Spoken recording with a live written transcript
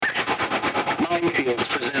Winefields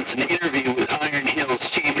presents an interview with Iron Hills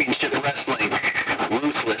Championship Wrestling.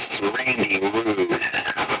 Ruthless Randy Rude.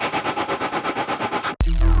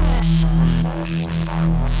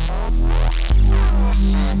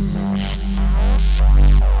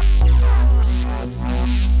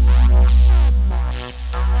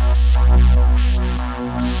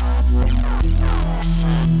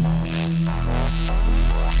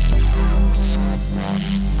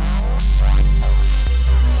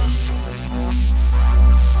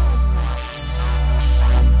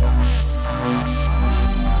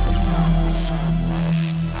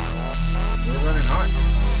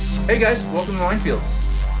 Hey guys, welcome to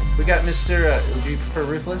Winefields. We got Mr. Do you prefer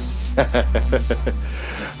Ruthless?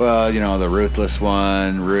 Well, you know, the Ruthless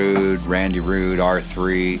One, Rude, Randy Rude,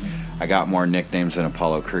 R3. I got more nicknames than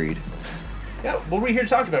Apollo Creed. Yeah, what are we here to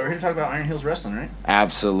talk about? We're here to talk about Iron Hills Wrestling, right?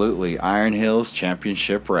 Absolutely. Iron Hills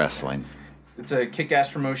Championship Wrestling. It's a kick-ass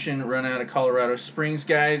promotion run out of Colorado Springs,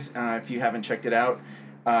 guys. If you haven't checked it out,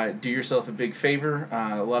 do yourself a big favor.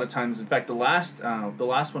 A lot of times, in fact, the last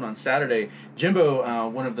one on Saturday, Jimbo,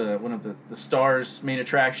 one of the stars, main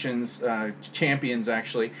attractions, champions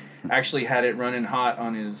actually had it running hot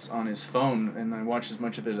on his phone, and I watched as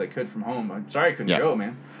much of it as I could from home. I'm sorry I couldn't go,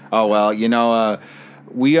 man. Oh well, you know,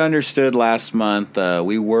 we understood last month.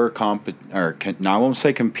 We were I won't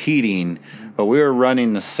say competing, but we were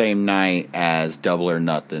running the same night as Double or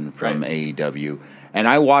Nothing from AEW. And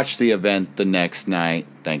I watched the event the next night.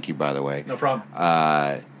 Thank you, by the way. No problem.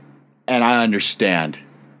 And I understand.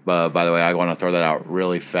 But by the way, I want to throw that out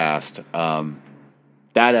really fast.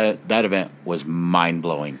 That event was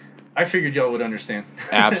mind-blowing. I figured y'all would understand.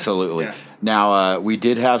 Absolutely. Yeah. Now, we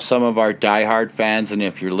did have some of our diehard fans, and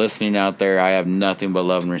if you're listening out there, I have nothing but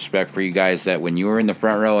love and respect for you guys that when you were in the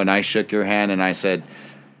front row and I shook your hand and I said,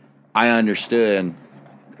 I understood,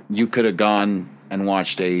 you could have gone and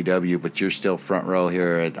watched AEW, but you're still front row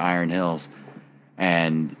here at Iron Hills.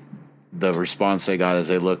 And the response they got is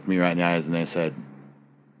they looked me right in the eyes and they said,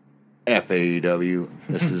 F AEW,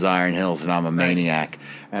 this is Iron Hills and I'm a maniac.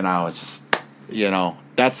 And I was just, you know,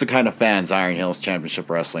 that's the kind of fans Iron Hills Championship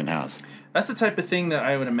Wrestling has. That's the type of thing that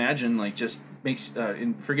I would imagine, like, just makes,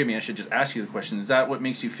 and forgive me, I should just ask you the question, is that what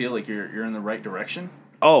makes you feel like you're in the right direction?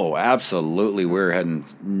 Oh, absolutely. We're heading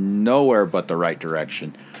nowhere but the right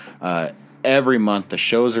direction. Every month the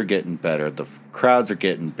shows are getting better, the crowds are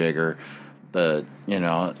getting bigger.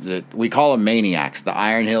 We call them maniacs, the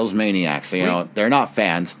Iron Hills Maniacs. Sweet. You know, they're not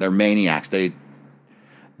fans, they're maniacs.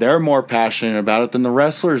 They're more passionate about it than the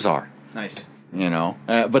wrestlers are. Nice. You know,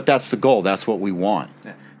 but that's the goal. That's what we want.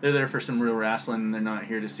 Yeah. They're there for some real wrestling. They're not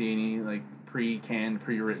here to see any like pre-canned,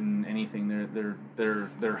 pre-written anything.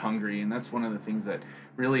 They're hungry, and that's one of the things that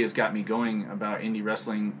really has got me going about indie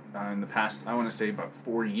wrestling in the past. I want to say about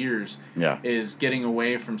 4 years. Yeah. Is getting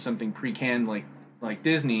away from something pre-canned like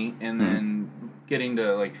Disney, and then getting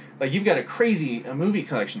to like you've got a movie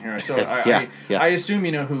collection here. So I assume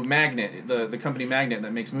you know who Magnet, the company Magnet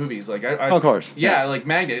that makes movies. Like of course. Yeah, like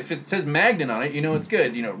Magnet. If it says Magnet on it, you know it's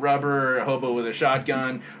good. You know, rubber, a hobo with a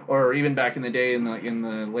shotgun, or even back in the day in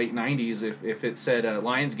the late '90s, if it said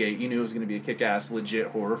Lionsgate, you knew it was going to be a kick-ass legit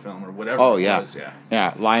horror film or whatever. Oh it yeah, was.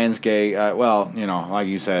 yeah. Lionsgate. Well, you know, like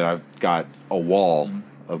you said, I've got a wall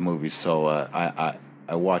of movies, so I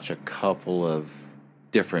watch a couple of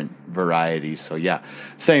different varieties. So yeah,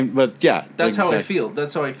 same. But yeah, that's how I feel.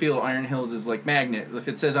 That's how I feel. Iron Hills is like Magnet. If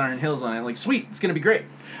it says Iron Hills on it, like sweet, it's gonna be great.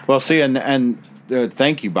 Well, see, and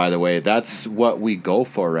thank you, by the way. That's what we go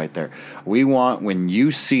for right there. We want, when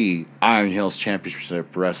you see Iron Hills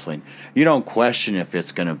Championship Wrestling, you don't question if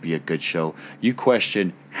it's gonna be a good show. You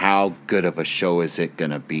question how good of a show is it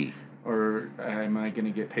gonna be. Or am I gonna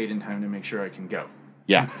get paid in time to make sure I can go?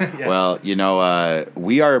 Yeah. Yeah. Well, you know,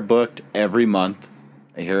 we are booked every month.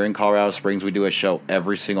 Here in Colorado Springs, we do a show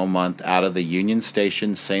every single month out of the Union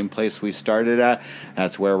Station, same place we started at.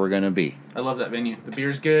 That's where we're going to be. I love that venue. The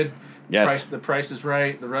beer's good. Yes. The price is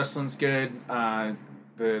right. The wrestling's good.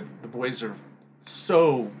 The boys are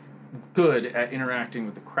so good at interacting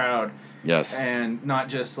with the crowd. Yes. And not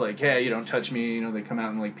just like, hey, you don't touch me. You know, they come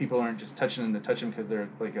out and like people aren't just touching them to touch them because they're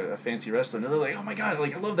like a fancy wrestler. No, they're like, oh my god,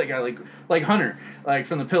 like I love that guy, like Hunter, like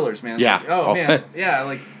from the Pillars, man. Yeah. Like, oh man, yeah,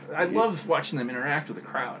 like I love watching them interact with the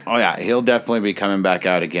crowd. Oh yeah, he'll definitely be coming back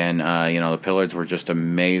out again. You know, the Pillars were just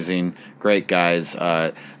amazing, great guys.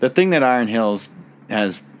 The thing that Iron Hills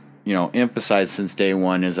has, you know, emphasized since day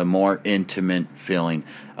one is a more intimate feeling.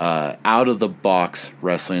 Out of the box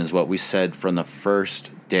wrestling is what we said from the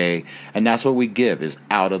first day, and that's what we give, is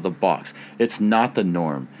out of the box. It's not the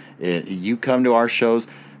norm. You come to our shows,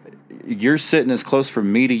 you're sitting as close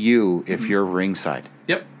from me to you if you're ringside.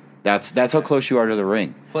 Yep. That's how close you are to the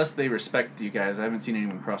ring. Plus, they respect you guys. I haven't seen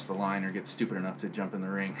anyone cross the line or get stupid enough to jump in the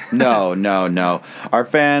ring. No. Our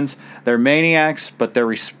fans, they're maniacs, but they're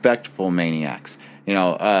respectful maniacs. You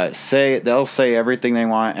know, they'll say everything they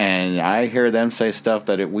want, and I hear them say stuff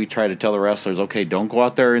that we try to tell the wrestlers, okay, don't go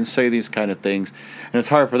out there and say these kind of things. And it's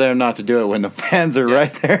hard for them not to do it when the fans are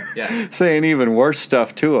right there saying even worse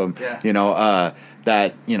stuff to them. Yeah. You know,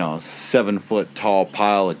 that 7 foot tall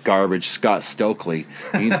pile of garbage, Scott Stokely,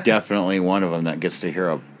 he's definitely one of them that gets to hear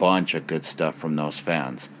a bunch of good stuff from those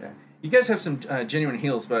fans. Yeah. You guys have some genuine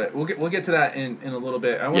heels, but we'll get to that in a little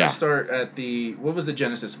bit. I want to start at what was the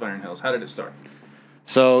genesis of Iron Hills? How did it start?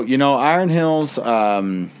 So, Iron Hills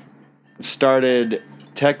started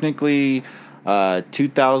technically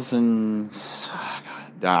 2000.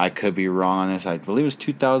 I could be wrong on this. I believe it was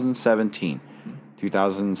 2017.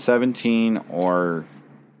 2017 or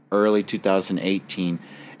early 2018.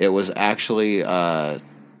 It was actually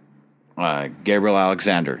Gabriel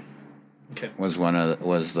Alexander. Okay. Was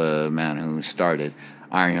the man who started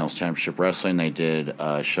Iron Hills Championship Wrestling. They did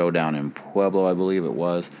a showdown in Pueblo, I believe it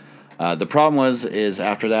was. The problem is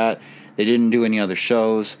after that, they didn't do any other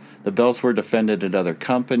shows. The belts were defended at other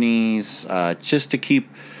companies just to keep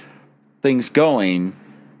things going.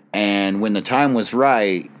 And when the time was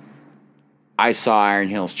right, I saw Iron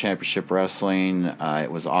Hills Championship Wrestling.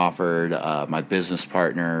 It was offered. My business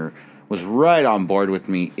partner was right on board with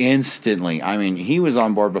me instantly. I mean, he was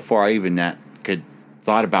on board before I even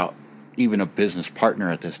thought about even a business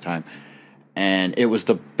partner at this time. And it was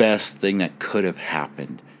the best thing that could have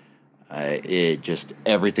happened.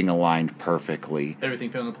 Everything aligned perfectly. Everything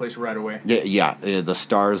fell into place right away. Yeah, the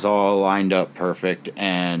stars all lined up perfect,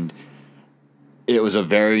 and it was a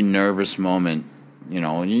very nervous moment.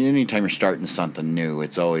 Anytime you're starting something new,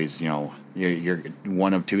 it's always, you're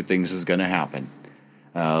one of two things is going to happen.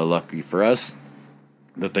 Lucky for us,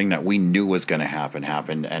 the thing that we knew was going to happen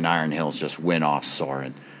happened, and Iron Hills just went off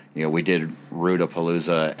soaring. We did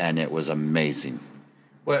Rudapalooza, and it was amazing.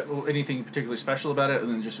 Anything particularly special about it, and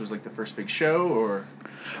then just was like the first big show, or?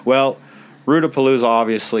 Well, Rudapalooza,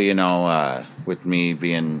 obviously, with me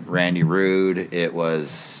being Randy Rude, it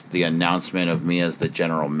was the announcement of me as the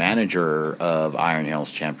general manager of Iron Hills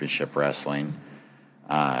Championship Wrestling.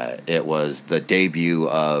 It was the debut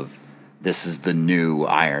of, this is the new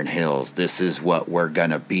Iron Hills. This is what we're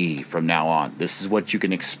going to be from now on. This is what you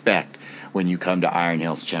can expect when you come to Iron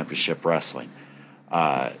Hills Championship Wrestling.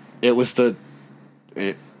 It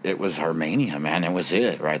was Armenia, man. It was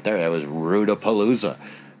it right there. It was Rudapalooza,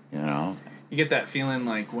 You get that feeling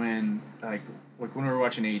like when we were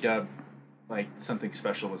watching AEW, like something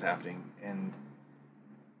special was happening, and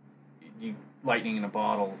lightning in a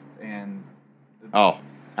bottle, and oh,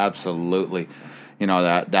 absolutely.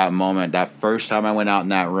 That moment, that first time I went out in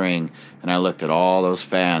that ring, and I looked at all those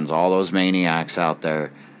fans, all those maniacs out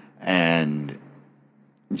there, and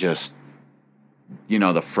just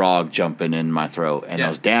the frog jumping in my throat, and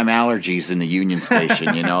those damn allergies in the Union Station,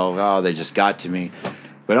 oh, they just got to me.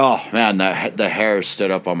 But, oh, man, the hair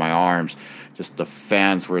stood up on my arms. Just the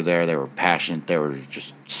fans were there. They were passionate. They were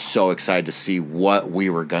just so excited to see what we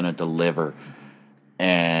were going to deliver.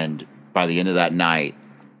 And by the end of that night,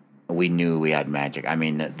 we knew we had magic. I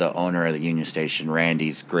mean, the owner of the Union Station,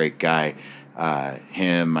 Randy's a great guy.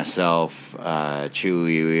 Him, myself,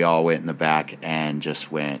 Chewy, we all went in the back and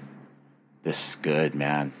just went, this is good,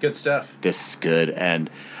 man. Good stuff. This is good. And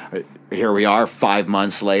here we are 5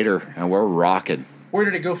 months later, and we're rocking. Where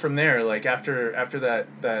did it go from there? Like after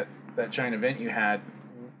that giant event you had,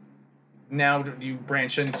 now do you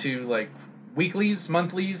branch into like weeklies,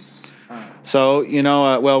 monthlies? So,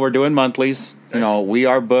 we're doing monthlies. Okay. We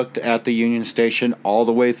are booked at the Union Station all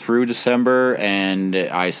the way through December, and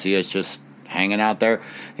I see us just hanging out there.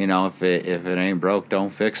 If it ain't broke, don't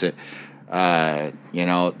fix it.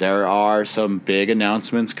 There are some big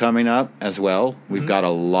announcements coming up as well. We've got a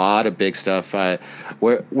lot of big stuff.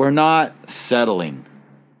 We're not settling.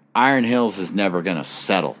 Iron Hills is never going to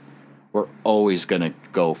settle. We're always going to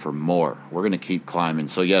go for more. We're going to keep climbing.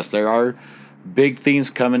 So, yes, there are big things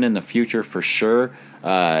coming in the future for sure.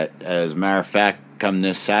 As a matter of fact, come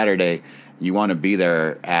this Saturday, you want to be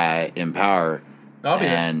there at Empower. I'll be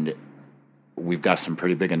there. And we've got some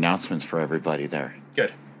pretty big announcements for everybody there.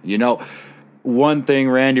 Good. One thing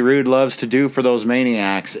Randy Rude loves to do for those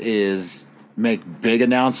maniacs is make big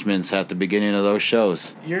announcements at the beginning of those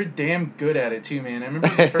shows. You're damn good at it too, man. I remember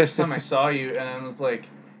the first time I saw you, and I was like,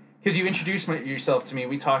 because you introduced yourself to me,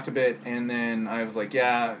 we talked a bit, and then I was like,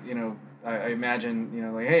 I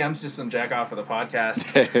imagine, like, hey, I'm just some jack off of the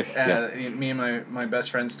podcast. Me and my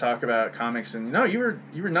best friends talk about comics, and you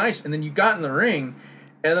were nice, and then you got in the ring,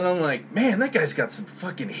 And then I'm like, man, that guy's got some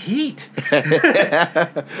fucking heat.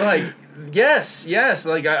 Like, yes.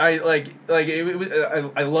 Like I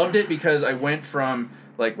I loved it because I went from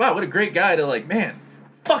like, wow, what a great guy to like, man,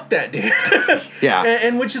 fuck that dude. Yeah.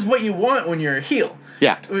 And which is what you want when you're a heel.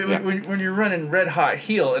 Yeah. When you're running red hot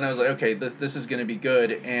heel, and I was like, okay, this is going to be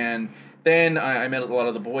good. And then I met a lot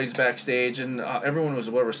of the boys backstage, and everyone was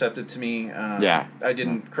well receptive to me. Yeah. I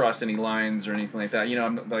didn't cross any lines or anything like that. You know,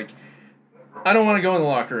 I'm like, I don't want to go in the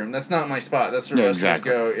locker room. That's not my spot. That's where wrestlers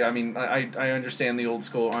go. I mean, I understand the old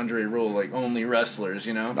school Andre rule, like only wrestlers,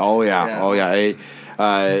 you know? Oh, yeah.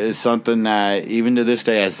 It's something that even to this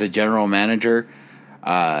day, as the general manager,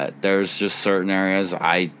 there's just certain areas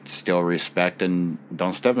I still respect and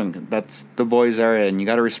don't step in. That's the boys area, and you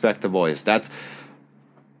got to respect the boys.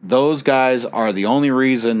 Those guys are the only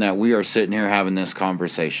reason that we are sitting here having this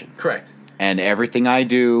conversation. Correct. And everything I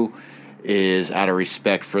do is out of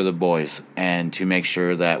respect for the boys and to make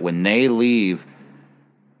sure that when they leave,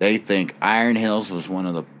 they think Iron Hills was one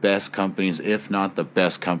of the best companies, if not the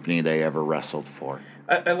best company they ever wrestled for.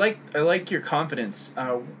 I like your confidence.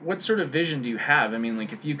 What sort of vision do you have? I mean,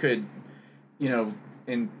 like if you could, you know,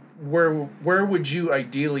 in where would you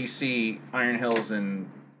ideally see Iron Hills in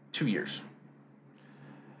 2 years?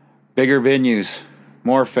 Bigger venues,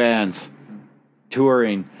 more fans,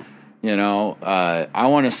 touring. You know, I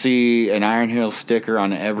want to see an Iron Hills sticker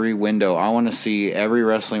on every window. I want to see every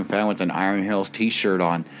wrestling fan with an Iron Hills t-shirt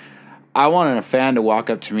on. I want a fan to walk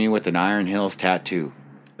up to me with an Iron Hills tattoo.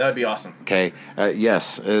 That would be awesome. Okay,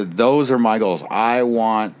 yes, those are my goals. I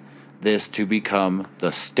want this to become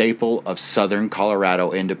the staple of Southern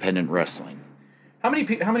Colorado independent wrestling. How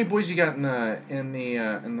many boys you got in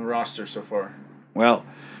the roster so far? Well,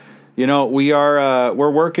 you know, we're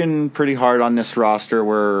working pretty hard on this roster.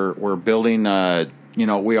 We're building. You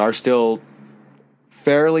know, we are still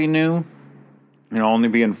fairly new. You know, only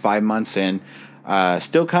being 5 months in.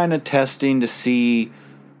 Still kind of testing to see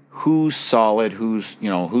who's solid, who's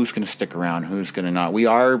going to stick around, who's going to not. We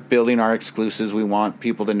are building our exclusives. We want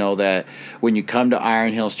people to know that when you come to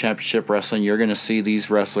Iron Hills Championship Wrestling, you're going to see these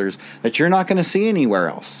wrestlers that you're not going to see anywhere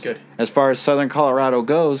else. Good. As far as Southern Colorado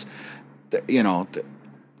goes, you know.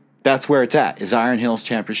 That's where it's at, is Iron Hills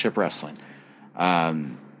Championship Wrestling.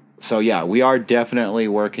 So, yeah, we are definitely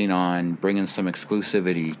working on bringing some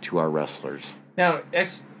exclusivity to our wrestlers. Now,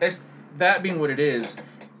 that being what it is,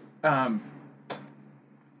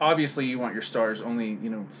 obviously you want your stars only,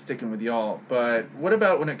 you know, sticking with y'all. But what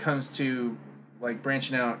about when it comes to, like,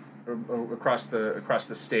 branching out across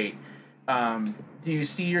the state? Do you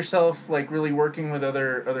see yourself like really working with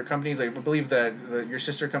other companies? Like, I believe that your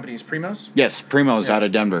sister company is Primos? Yes, Primos out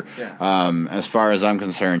of Denver. Yeah. As far as I'm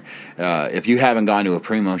concerned, if you haven't gone to a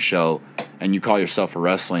Primos show and you call yourself a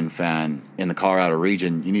wrestling fan in the Colorado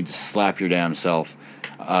region, you need to slap your damn self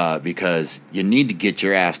because you need to get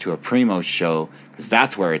your ass to a Primos show because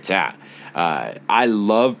that's where it's at. I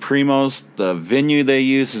love Primos. The venue they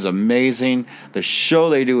use is amazing. The show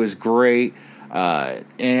they do is great.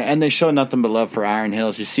 And they show nothing but love for Iron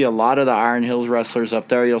Hills. You see a lot of the Iron Hills wrestlers up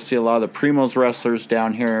there. You'll see a lot of the Primos wrestlers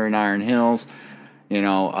down here in Iron Hills. You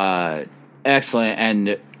know, excellent.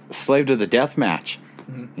 And Slave to the Death Match,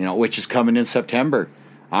 you know, which is coming in September.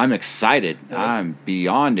 I'm excited. I'm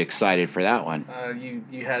beyond excited for that one.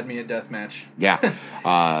 You had me at Deathmatch. Yeah.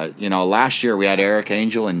 You know, last year we had Eric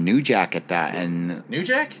Angel and New Jack at that. And New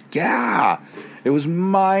Jack? Yeah. It was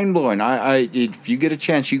mind-blowing. If you get a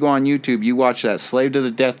chance, you go on YouTube, you watch that Slave to the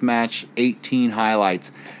Death Match 18 highlights,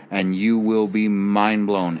 and you will be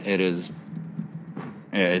mind-blown. It's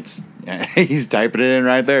he's typing it in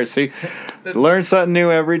right there. See, learn something new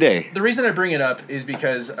every day. The reason I bring it up is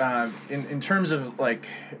because in terms of like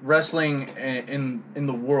wrestling in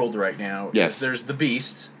the world right now, yes, there's the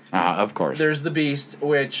Beast. Of course. There's the Beast,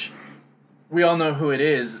 which we all know who it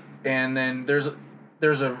is, and then there's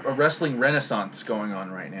a wrestling renaissance going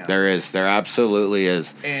on right now. There is. There absolutely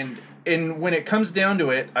is. And when it comes down to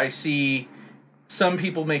it, I see some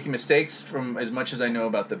people making mistakes from as much as I know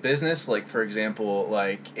about the business. Like, for example,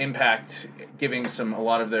 like Impact giving a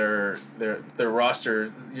lot of their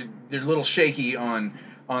roster, they're a little shaky on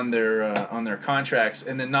their contracts,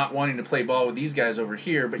 and then not wanting to play ball with these guys over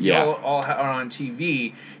here. But you all are on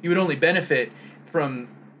TV. You would only benefit from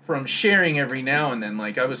sharing every now and then.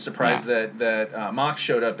 Like, I was surprised that Mox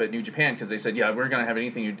showed up at New Japan because they said, yeah, we're gonna have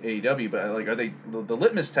anything at AEW, but like, are they the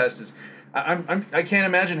litmus test is I can't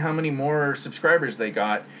imagine how many more subscribers they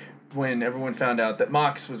got when everyone found out that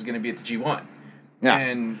Mox was going to be at the G1. Yeah.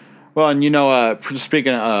 And well, and you know,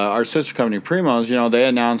 speaking of our sister company Primos, you know, they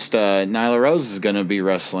announced Nyla Rose is going to be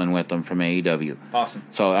wrestling with them from AEW. Awesome.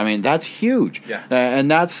 So I mean, that's huge. Yeah. And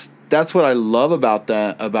that's that's what I love about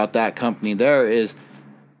that company. There is,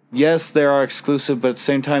 yes, they are exclusive, but at the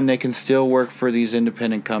same time, they can still work for these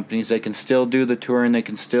independent companies. They can still do the touring. They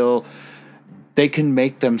can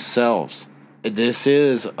make themselves. This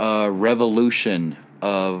is a revolution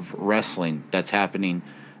of wrestling that's happening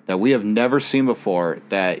that we have never seen before.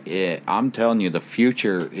 I'm telling you, the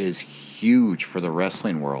future is huge for the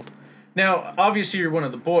wrestling world. Now, obviously, you're one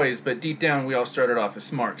of the boys, but deep down, we all started off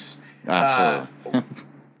as marks. Absolutely.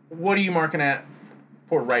 What are you marking at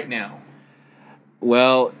for right now?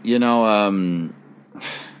 Well, I'm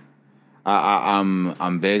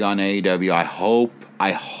big on AEW.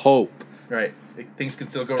 I hope Right. Things can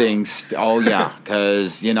still go things. Oh yeah,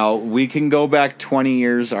 because we can go back 20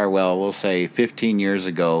 years, or we'll say 15 years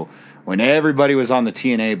ago, when everybody was on the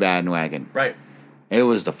TNA bandwagon. Right. It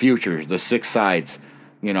was the future, the 6 sides,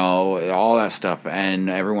 all that stuff, and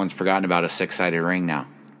everyone's forgotten about a 6-sided ring now.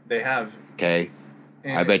 They have. Okay.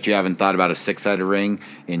 And I bet you haven't thought about a 6-sided ring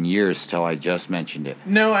in years till I just mentioned it.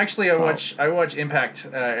 No, actually, I watch Impact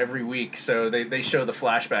every week, so they show the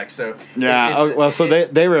flashbacks. So yeah,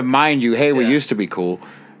 they remind you, hey, we used to be cool,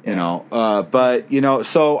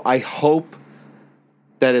 so I hope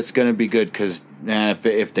that it's going to be good because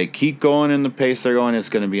if they keep going in the pace they're going, it's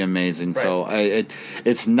going to be amazing. Right. So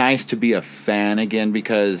it's nice to be a fan again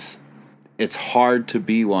because it's hard to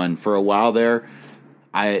be one. For a while there,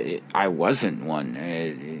 I wasn't one.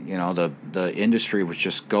 The industry was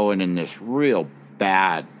just going in this real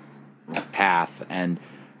bad path, and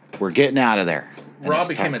we're getting out of there. Raw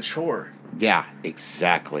became a chore. Yeah,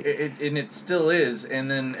 exactly. And it still is. And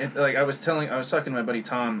then, I was talking to my buddy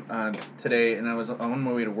Tom today, and I was on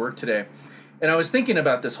my way to work today, and I was thinking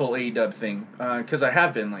about this whole AEW thing because I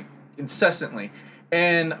have been incessantly,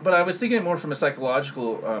 but I was thinking it more from a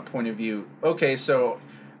psychological point of view. Okay, so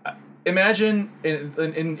imagine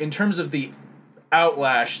in terms of the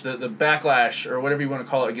outlash, the backlash, or whatever you want to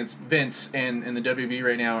call it, against Vince and the WWE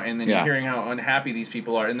right now, and then hearing how unhappy these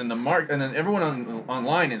people are, and then and then everyone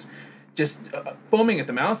online is just foaming at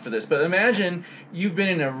the mouth for this. But imagine you've been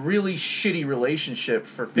in a really shitty relationship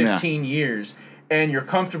for 15 years, and you're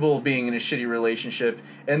comfortable being in a shitty relationship,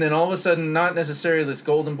 and then all of a sudden, not necessarily this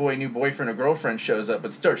golden boy new boyfriend or girlfriend shows up,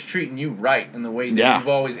 but starts treating you right in the way that you've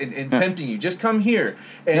always, and tempting you, just come here,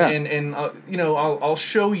 and I'll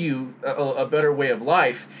show you a better way of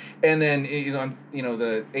life, and then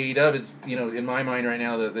the AEW is in my mind right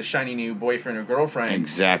now the shiny new boyfriend or girlfriend.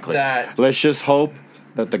 Exactly. Let's just hope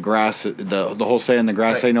that the grass, the whole saying, the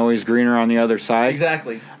grass ain't always greener on the other side.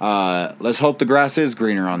 Exactly. Let's hope the grass is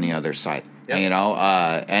greener on the other side. Yep.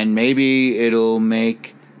 And maybe it'll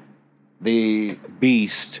make the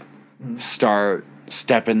Beast start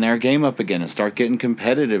stepping their game up again and start getting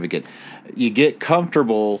competitive again. You get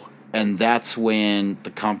comfortable, and that's when the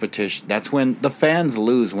competition. That's when the fans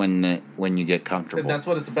lose when you get comfortable. And that's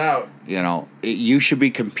what it's about. You should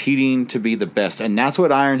be competing to be the best, and that's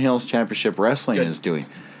what Iron Hills Championship Wrestling is doing.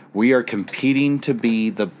 We are competing to be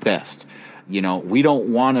the best. We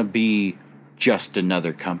don't want to be just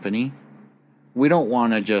another company. We don't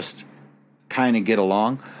want to just kind of get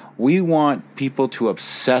along. We want people to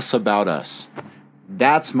obsess about us.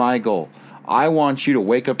 That's my goal. I want you to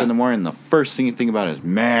wake up in the morning and the first thing you think about is,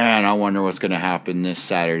 man, I wonder what's going to happen this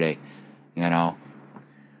Saturday.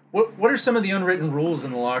 What are some of the unwritten rules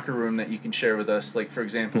in the locker room that you can share with us? Like, for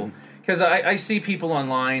example, because I see people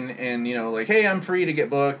online and, hey, I'm free to get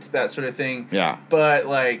booked, that sort of thing. Yeah. But,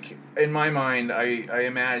 in my mind, I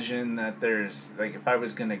imagine that there's, if I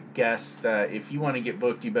was going to guess that if you want to get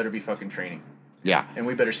booked, you better be fucking training. Yeah. And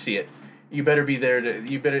we better see it. You better be there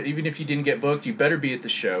even if you didn't get booked, you better be at the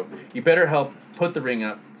show. You better help put the ring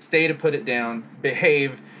up, stay to put it down,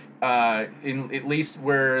 behave, at least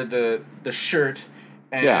wear the shirt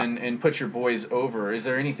and put your boys over. Is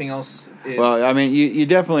there anything else? Well, I mean, you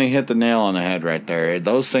definitely hit the nail on the head right there.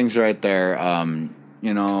 Those things right there,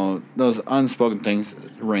 those unspoken things,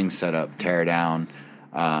 ring setup, tear down,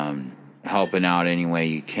 helping out any way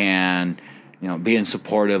you can, being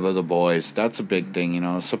supportive of the boys. That's a big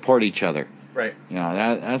thing, support each other. Right.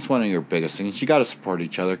 That's one of your biggest things. You got to support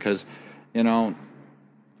each other because,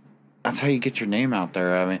 that's how you get your name out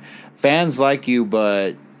there. I mean, fans like you,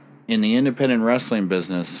 but in the independent wrestling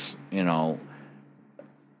business,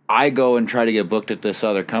 I go and try to get booked at this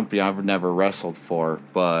other company I've never wrestled for,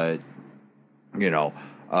 but, Chuy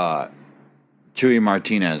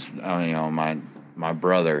Martinez, my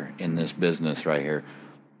brother in this business right here,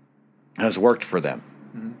 has worked for them.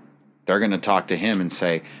 Mm-hmm. They're going to talk to him and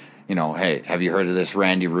say, hey, have you heard of this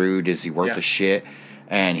Randy Rude? Is he worth a shit?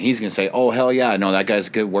 And he's going to say, oh, hell yeah, no, that guy's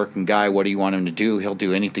a good working guy. What do you want him to do? He'll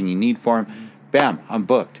do anything you need for him. Mm-hmm. Bam, I'm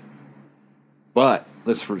booked. But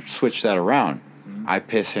let's switch that around. I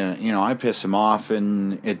piss him off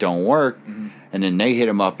and it don't work. And then they hit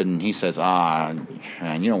him up and he says, man,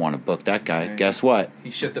 you don't want to book that guy. Right. Guess what?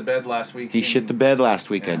 He shit the bed last week. He shit the bed last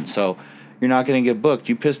weekend. Yeah. So you're not going to get booked.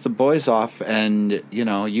 You pissed the boys off and,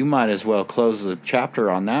 you might as well close the chapter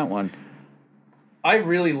on that one. I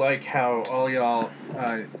really like how all y'all,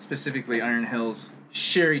 specifically Iron Hills,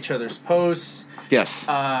 share each other's posts. Yes.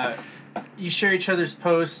 You share each other's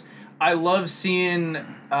posts. I love seeing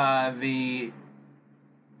the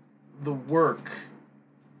work.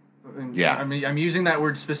 Yeah. I mean, I'm using that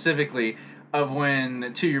word specifically of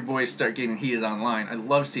when two of your boys start getting heated online. I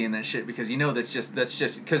love seeing that shit because that's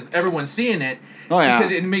just because everyone's seeing it. Oh, yeah.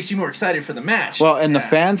 Because it makes you more excited for the match. Well, and the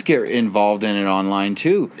fans get involved in it online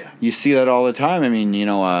too. Yeah. You see that all the time. I mean,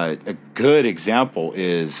 a good example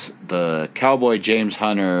is the Cowboy James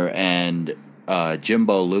Hunter and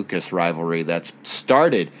Jimbo Lucas rivalry that's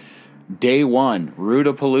started day one,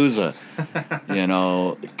 Rudapalooza.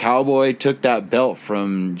 Cowboy took that belt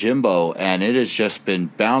from Jimbo, and it has just been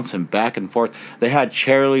bouncing back and forth. They had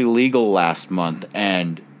Charlie Legal last month,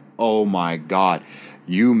 and oh my God,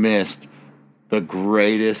 you missed the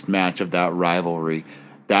greatest match of that rivalry.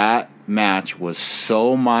 That match was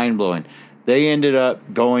so mind-blowing. They ended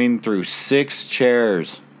up going through 6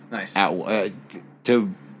 chairs. Nice. Cowboy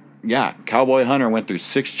Hunter went through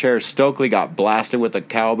 6 chairs. Stokely got blasted with a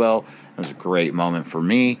cowbell. It was a great moment for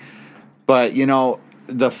me. But,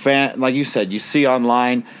 the fan, like you said, you see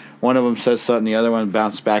online, one of them says something, the other one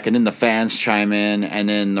bounces back, and then the fans chime in, and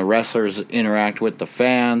then the wrestlers interact with the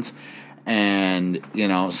fans. And,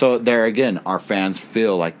 so there again, our fans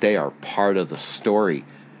feel like they are part of the story,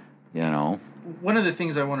 One of the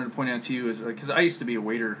things I wanted to point out to you is, because I used to be a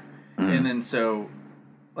waiter, and then so,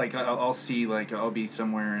 I'll see, I'll be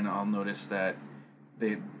somewhere and I'll notice that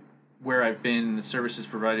where I've been, the service is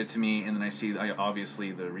provided to me, and then I see,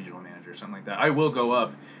 obviously, the regional manager or something like that. I will go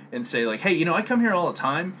up and say, hey, I come here all the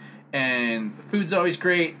time, and the food's always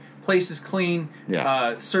great, place is clean,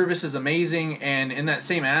 service is amazing, and in that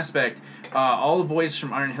same aspect, all the boys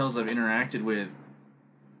from Iron Hills I've interacted with,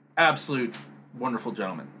 absolute wonderful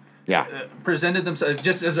gentlemen. Yeah. Presented themselves,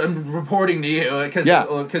 just as I'm reporting to you,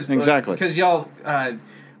 exactly. Because y'all,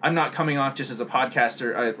 I'm not coming off just as a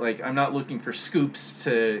podcaster. I'm not looking for scoops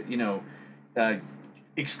to,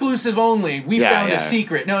 exclusive only. We found a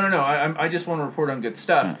secret. No. I just want to report on good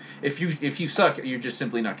stuff. Yeah. If you suck, you're just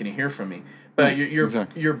simply not going to hear from me. But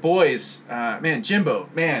your boys, man, Jimbo,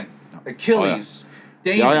 man, Achilles,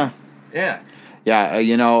 Damon, yeah.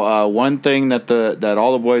 One thing that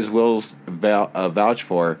all the boys will vouch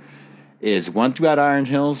for is one thing about Iron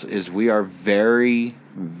Hills is we are very,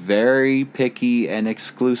 very picky and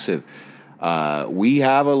exclusive. We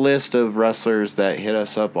have a list of wrestlers that hit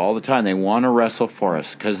us up all the time. They want to wrestle for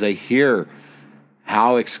us because they hear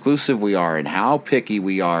how exclusive we are and how picky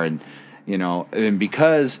we are, and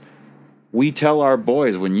because we tell our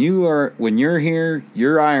boys when you're here,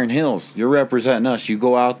 you're Iron Hills. You're representing us. You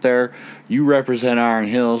go out there, you represent Iron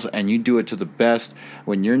Hills, and you do it to the best.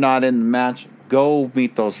 When you're not in the match, go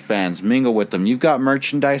meet those fans, mingle with them. You've got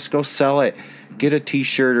merchandise, go sell it. Get a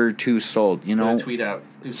T-shirt or 2 sold. Put a tweet out.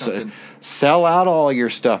 Do something. Sell out all your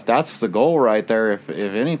stuff. That's the goal right there. If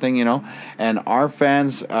anything, And our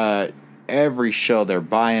fans, every show they're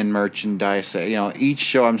buying merchandise. Each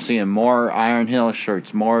show I'm seeing more Iron Hill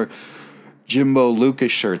shirts, more Jimbo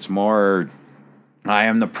Lucas shirts, more I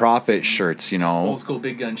Am the Prophet shirts. Old school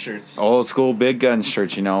big gun shirts. Old school big gun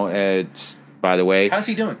shirts. It's. By the way, how's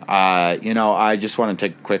he doing? I just want to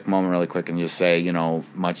take a quick moment really quick and just say,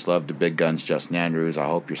 much love to Big Guns Justin Andrews. I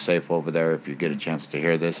hope you're safe over there if you get a chance to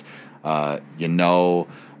hear this. I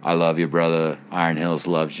love you, brother. Iron Hills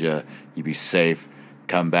loves you. You be safe.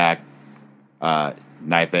 Come back.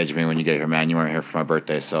 Knife edge me when you get here, man. You weren't here for my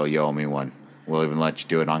birthday, so you owe me one. We'll even let you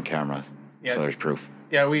do it on camera. Yeah. So there's proof.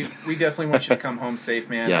 Yeah, we definitely want you to come home safe,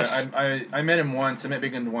 man. Yes. I met him once. I met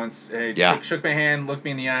Big Gun once. Hey, yeah. shook my hand, looked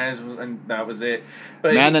me in the eyes, and that was it.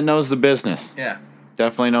 But man that knows the business. Yeah.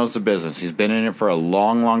 Definitely knows the business. He's been in it for a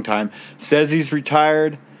long, long time. Says he's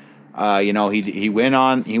retired. He went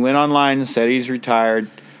online and said he's retired.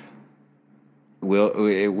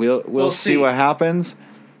 We'll see what happens.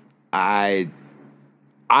 I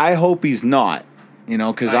hope he's not.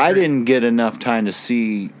 Because I didn't get enough time to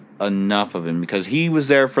see enough of him because he was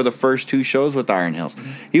there for the first 2 shows with Iron Hills.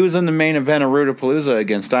 Mm-hmm. He was in the main event of Rudapalooza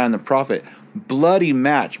against I Am the Prophet. Bloody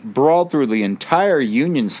match, brawled through the entire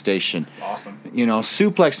Union Station. Awesome.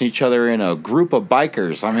 Suplexing each other in a group of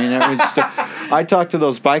bikers. I mean, it was I talked to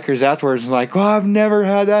those bikers afterwards and like, I've never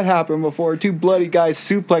had that happen before. 2 bloody guys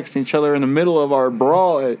suplexing each other in the middle of our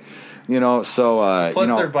brawl. You know, so Plus, you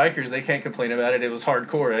know, they're bikers; they can't complain about it. It was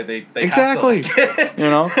hardcore. They exactly. Have to like it. You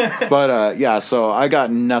know, but yeah. So I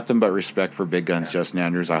got nothing but respect for Big Guns Justin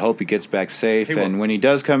Andrews. I hope he gets back safe, He will. and when he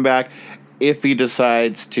does come back, if he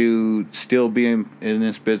decides to still be in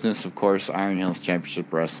this business, of course, Iron Hills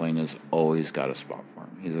Championship Wrestling has always got a spot for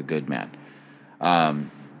him. He's a good man.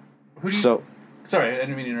 Who do you, So sorry, I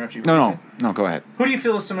didn't mean to interrupt you. no, go ahead. Who do you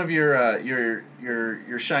feel is some of your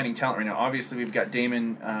shining talent right now? Obviously, we've got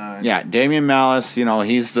Damon. Yeah, Damian Malice, you know,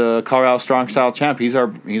 he's the Colorado Strong Style champ. He's our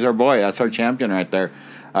boy. That's our champion right there.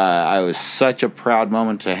 I was such a proud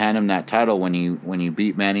moment to hand him that title when he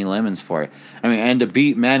beat Manny Lemons for it. I mean, and to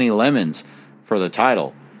beat Manny Lemons for the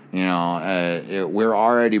title. You know, we're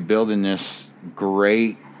already building this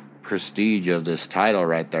great prestige of this title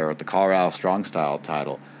right there with the Colorado Strong Style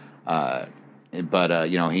title. But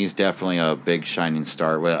you know, he's definitely a big shining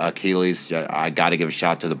star. With Achilles, I got to give a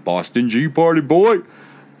shout to the Boston G Party boy.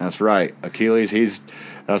 That's right, Achilles.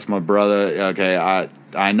 That's my brother. Okay,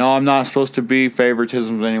 I know I'm not supposed to be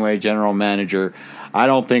favoritism anyway. General manager, I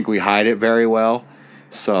don't think we hide it very well.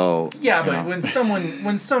 So yeah, but when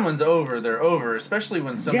someone's over, they're over. Especially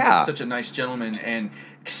when someone's such a nice gentleman and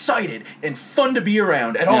excited and fun to be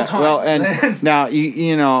around at all times. Well, and now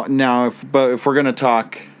you know if we're gonna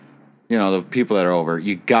talk. You know, the people that are over,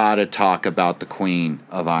 you got to talk about the queen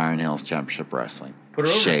of Iron Hills Championship Wrestling. Put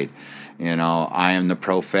her over. Shade. You know, I am the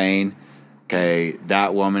profane. Okay,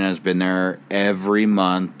 that woman has been there every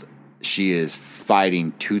month. She is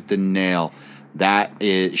fighting tooth and nail.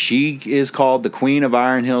 She is called the queen of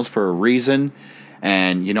Iron Hills for a reason.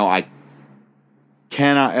 And, you know, I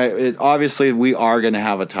cannot, obviously we are going to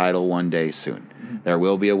have a title one day soon. Mm-hmm. There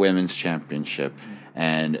will be a women's championship.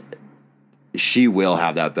 And she will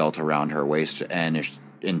have that belt around her waist, and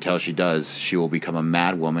until she does, she will become a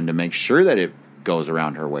mad woman to make sure that it goes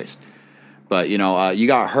around her waist. But, you know, you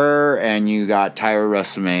got her, and you got Tyra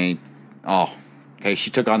Rusame. Oh, okay, she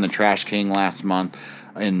took on the Trash King last month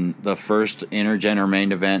in the first intergender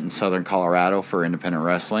main event in Southern Colorado for independent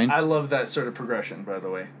wrestling. I love that sort of progression, by the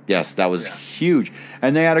way. Yes, that was huge.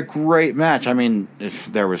 And they had a great match. I mean,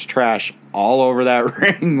 there was trash all over that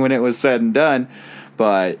ring when it was said and done.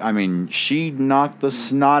 But, I mean, she knocked the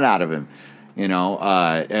snot out of him. You know,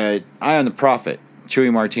 I Am the Prophet,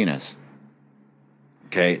 Chuy Martinez.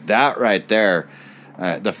 Okay, that right there,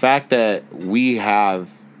 the fact that we have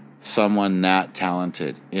someone that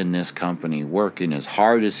talented in this company working as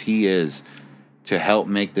hard as he is to help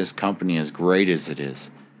make this company as great as it is,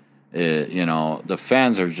 you know, the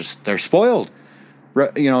fans are they're spoiled.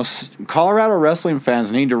 You know, Colorado wrestling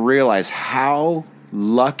fans need to realize how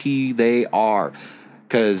lucky they are.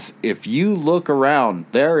 Because if you look around,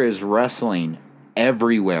 there is wrestling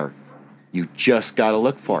everywhere. You just got to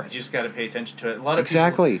look for it. You just got to pay attention to it. A lot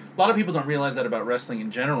of people don't realize that about wrestling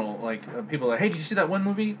in general. Like people are like, hey, did you see that one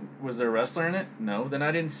movie? Was there a wrestler in it? No, then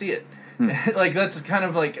I didn't see it. Like that's kind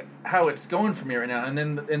of like how it's going for me right now. And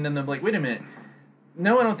then they're like, wait a minute.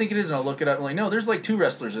 No, I don't think it is. And I'll look it up. I'm like, no, there's like 2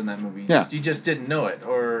 wrestlers in that movie. You just didn't know it,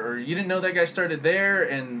 or you didn't know that guy started there,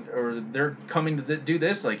 or they're coming to do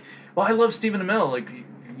this. Like, well, I love Stephen Amell. Like,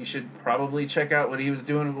 you should probably check out what he was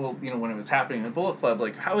doing. Well, you know, when it was happening in Bullet Club.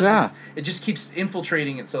 Like, how is this? It just keeps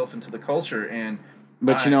infiltrating itself into the culture,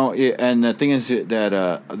 But you know, and the thing is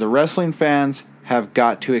that the wrestling fans have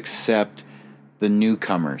got to accept the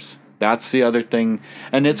newcomers. That's the other thing,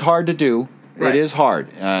 and it's hard to do. Right. It is hard.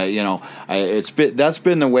 You know, that's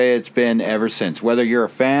been the way it's been ever since. Whether you're a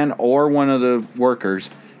fan or one of the workers,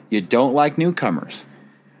 you don't like newcomers.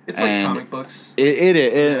 It's like comic books. It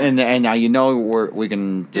is, and now you know we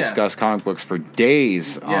can discuss comic books for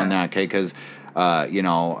days on that, okay? Because you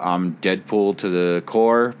know, I'm Deadpool to the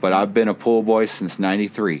core, but I've been a pool boy since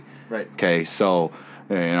 '93. Right. Okay, so.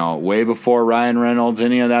 You know, way before Ryan Reynolds,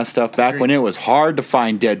 any of that stuff. Back when it was hard to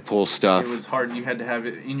find Deadpool stuff. It was hard. You had to have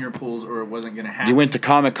it in your pools, or it wasn't going to happen. You went to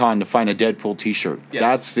Comic-Con to find a Deadpool T-shirt. Yes.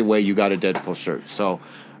 That's the way you got a Deadpool shirt. So,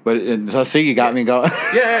 but see, you got me going.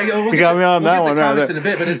 We'll you got me on that one. We'll get to comics in a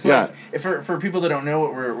bit, but it's like for people that don't know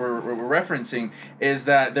what we're referencing is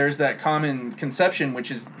that there's that common conception, which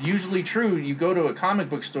is usually true. You go to a comic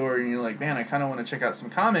book store and you're like, man, I kind of want to check out some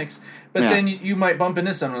comics, but then you might bump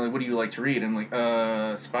into someone like, what do you like to read? And I'm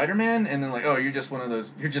like, Spider-Man, and then like, oh, you're just one of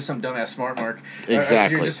those. You're just some dumbass smart mark.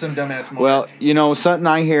 Exactly. You're just some dumbass mark. Well, you know something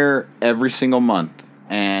I hear every single month,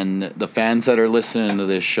 and the fans that are listening to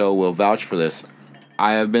this show will vouch for this.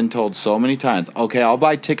 I have been told so many times, okay, I'll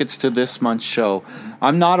buy tickets to this month's show.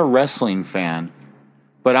 I'm not a wrestling fan,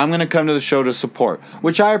 but I'm going to come to the show to support,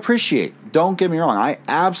 which I appreciate. Don't get me wrong. I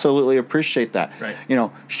absolutely appreciate that. Right. You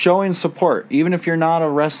know, showing support, even if you're not a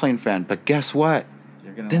wrestling fan. But guess what?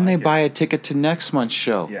 Then they buy a ticket to next month's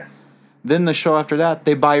show. Yeah. Then the show after that,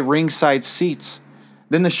 they buy ringside seats.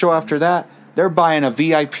 Then the show after that, they're buying a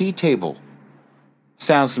VIP table.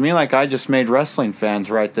 Sounds to me like I just made wrestling fans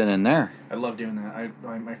right then and there. I love doing that.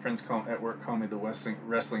 My friends at work call me the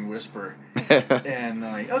wrestling whisperer, and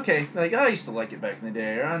they're like, okay, like I used to like it back in the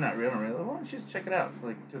day, or I'm not really. Why don't you just check it out?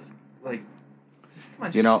 Just come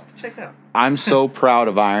on, check it out. I'm so proud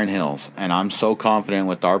of Iron Hills, and I'm so confident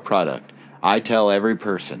with our product. I tell every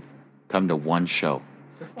person, come to one show.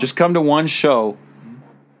 Just come to one show,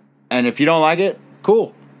 and if you don't like it,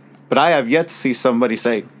 cool. But I have yet to see somebody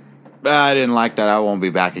say, I didn't like that, I won't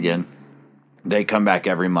be back again. They come back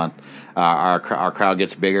every month. Our crowd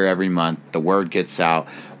gets bigger every month. The word gets out.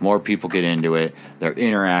 More people get into it. They're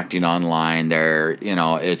interacting online.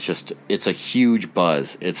 It's a huge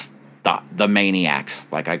buzz. It's the Maniacs,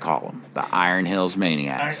 like I call them, the Iron Hills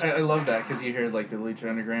Maniacs. I love that because you hear like the Lucha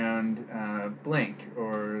Underground Blink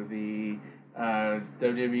or the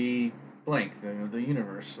WWE Blink, the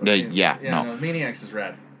Universe. Maniacs is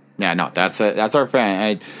rad. Yeah, no, that's our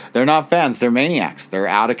fan. They're not fans. They're maniacs. They're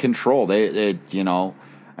out of control. They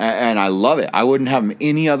and I love it. I wouldn't have them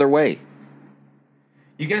any other way.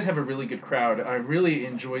 You guys have a really good crowd. I really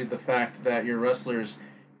enjoy the fact that your wrestlers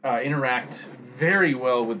interact very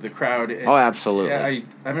well with the crowd. Oh, absolutely. I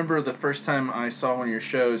remember the first time I saw one of your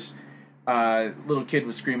shows, little kid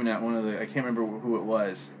was screaming at one of the, I can't remember who it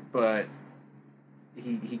was, but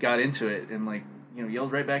he got into it and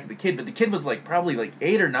yelled right back at the kid, but the kid was probably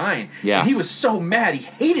 8 or 9. Yeah. And he was so mad. He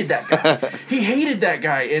hated that guy. He hated that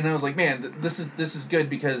guy. And I was like, man, this is good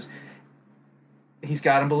because he's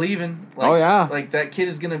got him believing. Oh, yeah. That kid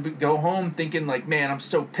is going to go home thinking man, I'm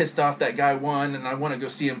so pissed off that guy won and I want to go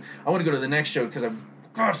see him. I want to go to the next show because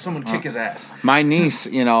someone kick his ass. My niece,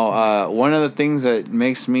 one of the things that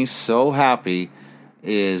makes me so happy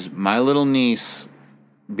is my little niece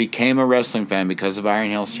became a wrestling fan because of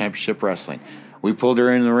Iron Hills Championship Wrestling. We pulled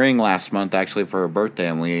her in the ring last month, actually, for her birthday,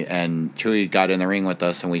 and Chewy got in the ring with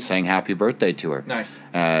us, and we sang "Happy Birthday" to her. Nice.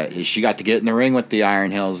 She got to get in the ring with the Iron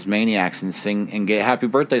Hills Maniacs and sing and get "Happy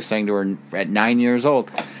Birthday" sang to her at 9 years old.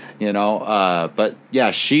 But yeah,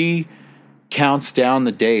 she counts down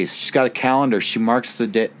the days. She's got a calendar. She marks the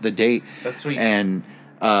date. That's sweet. And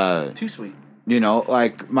too sweet.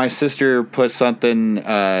 My sister put something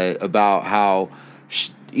about how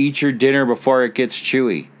eat your dinner before it gets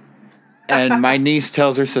chewy. And my niece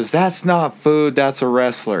tells her, says, that's not food, that's a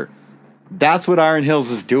wrestler. That's what Iron Hills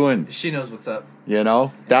is doing. She knows what's up.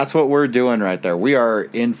 That's what we're doing right there. We are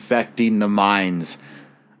infecting the minds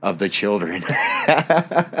of the children.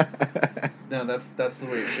 No, that's the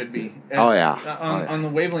way it should be. And oh, yeah. On the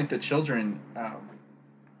wavelength of children,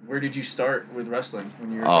 where did you start with wrestling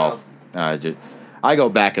when you were a child? I go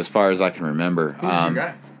back as far as I can remember. Who's your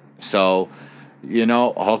guy? So,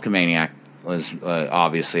 Hulkamaniac was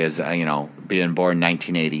obviously, as being born in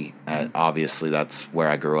 1980, obviously that's where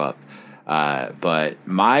I grew up. But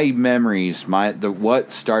my memories,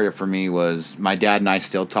 what started for me was my dad and I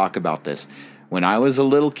still talk about this. When I was a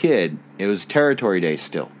little kid, it was Territory Days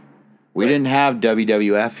still. We didn't have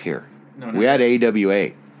WWF here. No. We had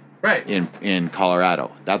AWA. Right. In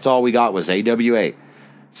Colorado. That's all we got was AWA.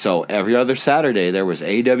 So every other Saturday there was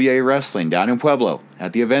AWA wrestling down in Pueblo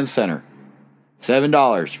at the event center.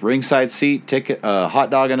 $7, ringside seat, ticket, hot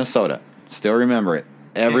dog and a soda. Still remember it.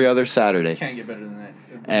 Every other Saturday. Can't get better than that.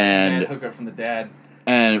 And hookup from the dad.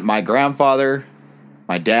 And my grandfather,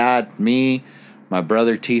 my dad, me, my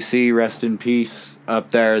brother TC, rest in peace, up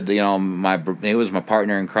there. He was my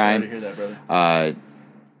partner in crime. Sorry to hear that, brother.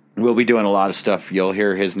 We'll be doing a lot of stuff. You'll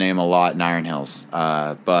hear his name a lot in Iron Hills.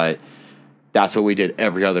 But that's what we did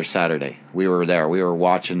every other Saturday. We were there. We were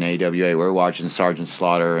watching AWA. We were watching Sergeant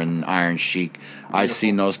Slaughter and Iron Sheik. I've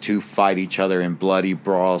seen those two fight each other in bloody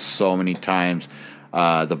brawls so many times.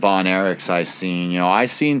 The Von Erichs I seen. I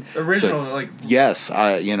seen original yes.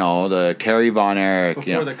 The Kerry Von Erich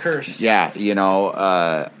before the curse. Yeah.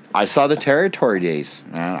 I saw the Territory Days.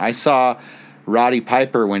 Man. I saw Roddy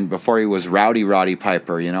Piper before he was Roddy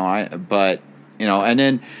Piper. And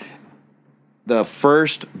then. The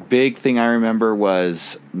first big thing I remember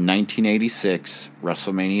was 1986,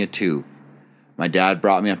 WrestleMania 2. My dad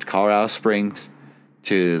brought me up to Colorado Springs,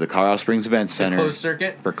 to the Colorado Springs Event Center.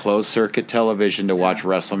 For closed circuit television to watch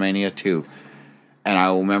WrestleMania 2. And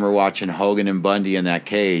I remember watching Hogan and Bundy in that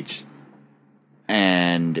cage.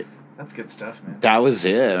 And that's good stuff, man. That was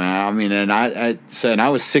it. And I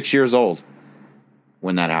was 6 years old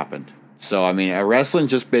when that happened. So,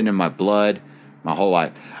 wrestling's just been in my blood. My whole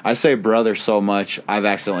life. I say brother so much, I've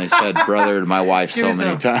accidentally said brother to my wife so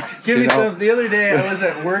many times. Give me some. The other day, I was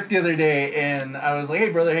at work and I was like, hey,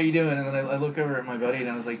 brother, how you doing? And then I look over at my buddy and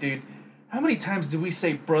I was like, dude, how many times do we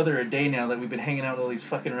say brother a day now that we've been hanging out with all these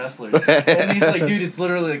fucking wrestlers? And he's like, dude, it's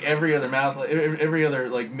literally like every other mouth, like, every other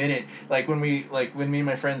like minute. Like when me and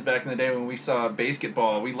my friends back in the day when we saw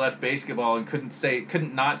basketball, we left basketball and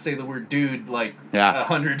couldn't not say the word dude like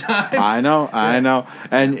 100 times. I know,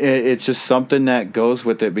 and it's just something that goes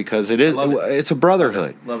with it because it's a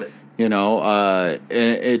brotherhood. Love it. You know,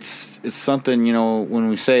 and it's something, you know, when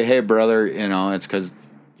we say, hey, brother, you know, it's because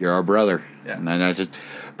you're our brother. Yeah. And that's just,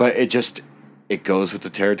 but it goes with the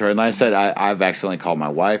territory. And like I said, I've accidentally called my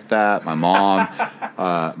wife that, my mom,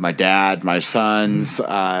 my dad, my sons. You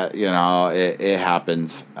know, it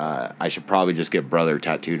happens. I should probably just get brother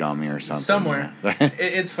tattooed on me or something. Somewhere.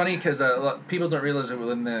 It's funny because people don't realize it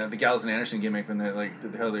within the Gallows and Anderson gimmick when they're like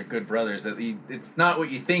how they're good brothers that it's not what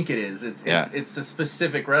you think it is. It's a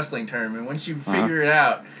specific wrestling term, and once you figure it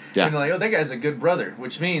out, you're like, oh, that guy's a good brother,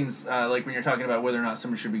 which means like when you're talking about whether or not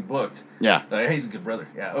someone should be booked. Yeah. Like, hey, he's a good brother.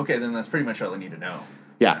 Yeah. Okay, then that's pretty much all I need to know.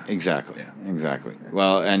 Yeah. Exactly. Yeah. Exactly.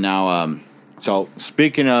 Well, and now, so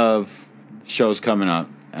speaking of shows coming up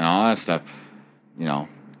and all that stuff, you know,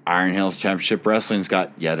 Iron Hills Championship Wrestling's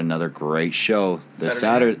got yet another great show this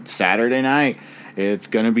Saturday night. It's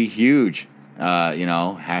going to be huge. You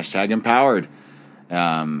know, #empowered.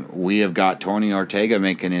 We have got Tony Ortega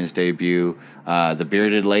making his debut. The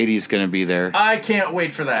Bearded Lady's going to be there. I can't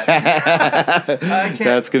wait for that. I can't.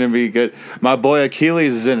 That's going to be good. My boy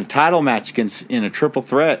Achilles is in a title match in a triple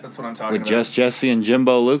threat. That's what I'm talking about. With Just Jesse and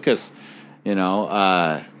Jimbo Lucas. You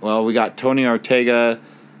know, well, we got Tony Ortega.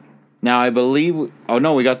 Now, I believe... we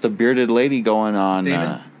got the Bearded Lady going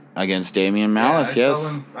on against Damian Malice,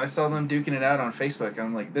 I saw them duking it out on Facebook.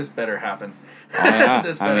 I'm like, this better happen. Oh, yeah.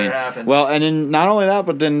 This better happen. Well, and then not only that,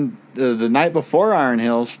 but then the night before Iron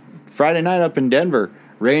Hills, Friday night up in Denver,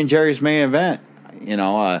 Ray and Jerry's main event. You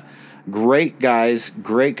know, great guys,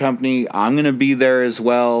 great company. I'm going to be there as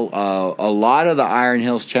well. A lot of the Iron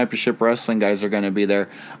Hills Championship Wrestling guys are going to be there.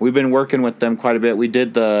 We've been working with them quite a bit. We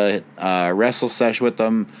did the wrestle sesh with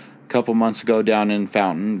them a couple months ago down in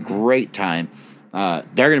Fountain. Great time. They're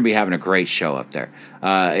going to be having a great show up there.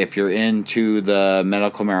 If you're into the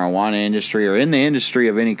medical marijuana industry or in the industry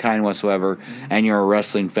of any kind whatsoever, and you're a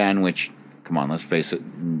wrestling fan, which, come on, let's face it,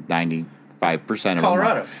 95% of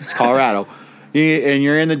Colorado. It's Colorado. And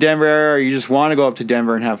you're in the Denver area, or you just want to go up to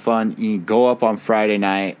Denver and have fun, you go up on Friday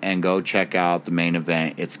night and go check out the main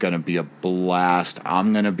event. It's going to be a blast.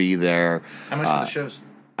 I'm going to be there. How much are the shows?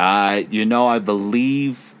 You know, I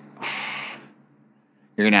believe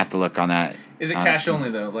you're going to have to look on that. Is it cash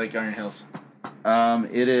only, though, like Iron Hills?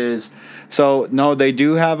 It is. So, no, they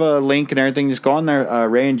do have a link and everything. Just go on their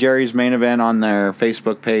Ray and Jerry's main event on their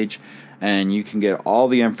Facebook page, and you can get all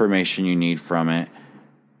the information you need from it.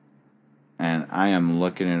 And I am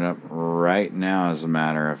looking it up right now, as a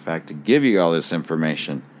matter of fact, to give you all this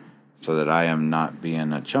information so that I am not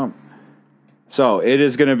being a chump. So, it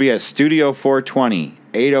is going to be at Studio 420,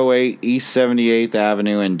 808 East 78th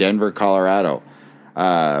Avenue in Denver, Colorado.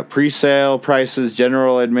 Pre-sale prices,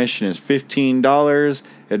 general admission is $15.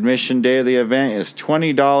 Admission day of the event is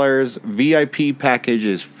 $20. VIP package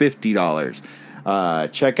is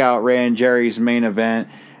 $50. Check out Ray and Jerry's main event,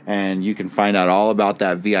 and you can find out all about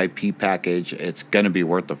that VIP package. It's going to be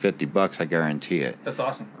worth the $50, I guarantee it. That's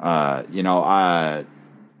awesome. You know,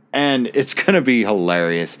 and it's going to be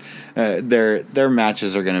hilarious. Their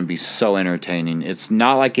matches are going to be so entertaining. It's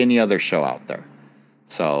not like any other show out there.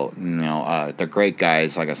 So, you know, they're great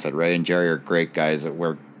guys. Like I said, Ray and Jerry are great guys.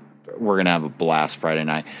 We're going to have a blast Friday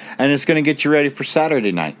night. And it's going to get you ready for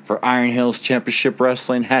Saturday night for Iron Hills Championship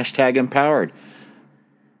Wrestling, #empowered.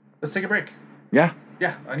 Let's take a break. Yeah.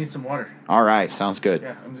 Yeah, I need some water. All right, sounds good.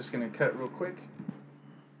 Yeah, I'm just going to cut real quick.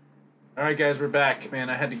 All right, guys, we're back. Man,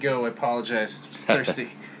 I had to go. I apologize. I was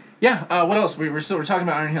thirsty. Yeah, what else? We're talking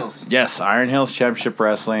about Iron Hills. Yes, Iron Hills Championship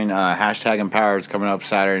Wrestling, #empowered is coming up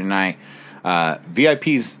Saturday night.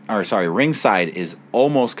 Ringside is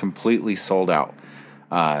almost completely sold out.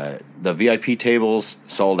 The VIP tables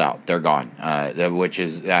sold out. They're gone.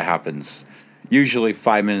 That happens usually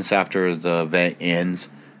 5 minutes after the event ends.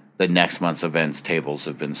 The next month's event's tables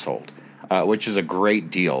have been sold, which is a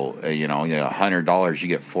great deal. $100, you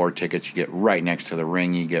get 4 tickets. You get right next to the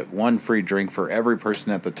ring. You get 1 free drink for every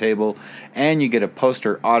person at the table, and you get a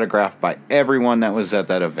poster autographed by everyone that was at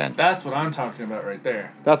that event. That's what I'm talking about right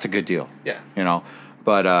there. That's a good deal. Yeah. You know,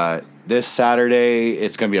 but this Saturday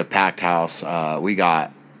it's going to be a packed house. We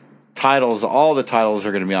got titles. All the titles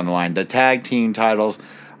are going to be on the line. The tag team titles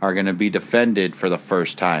are going to be defended for the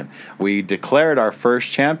first time. We declared our first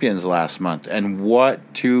champions last month, and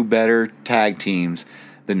what 2 better tag teams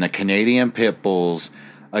than the Canadian Pitbulls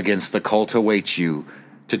against the Cult Awaits You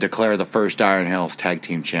to declare the first Iron Hills Tag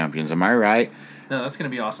Team Champions. Am I right? No, that's going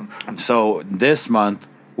to be awesome. So this month,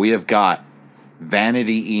 we have got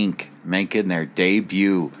Vanity Inc. making their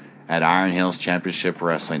debut at Iron Hills Championship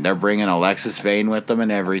Wrestling. They're bringing Alexis Vane with them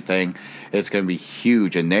and everything. It's going to be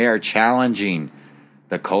huge. And they are challenging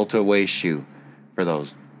the Cult of Wayshu for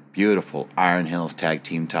those beautiful Iron Hills Tag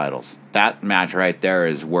Team titles. That match right there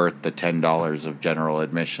is worth the $10 of general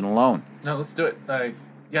admission alone. No, let's do it. I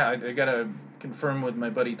got to confirm with my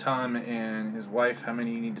buddy Tom and his wife how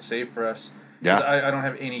many you need to save for us. Yeah. I don't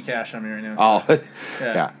have any cash on me right now. Oh,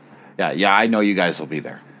 Yeah. yeah. I know you guys will be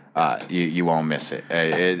there. You won't miss it.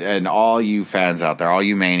 And all you fans out there, all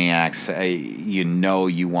you maniacs, you know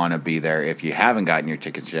you want to be there. If you haven't gotten your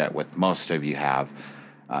tickets yet, what most of you have,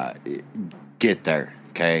 get there,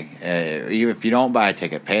 okay? Even if you don't buy a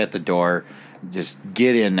ticket, pay at the door. Just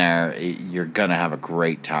get in there. You're going to have a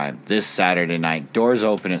great time. This Saturday night, doors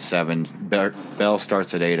open at 7, bell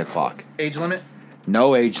starts at 8 o'clock. Age limit?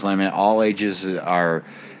 No age limit. All ages are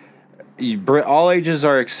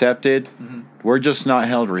accepted. Mm-hmm. We're just not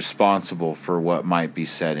held responsible for what might be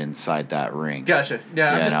said inside that ring. Gotcha.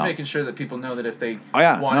 Yeah, I'm You just know. making sure that people know that if they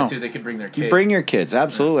Yeah, wanted no. to, they could bring their You kid. bring your kids,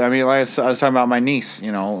 absolutely. I mean, like I was talking about my niece,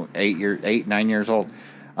 8, 9 years old,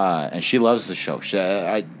 and she loves the show.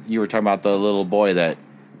 You were talking about the little boy that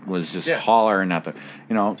was just hollering at the,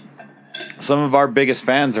 some of our biggest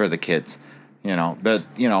fans are the kids. But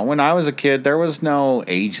when I was a kid, there was no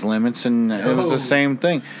age limits, and it was the same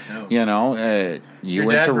thing. No. You Your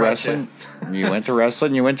went dad to brought wrestling. You went to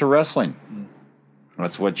wrestling. You went to wrestling.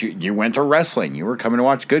 That's what you went to wrestling. You were coming to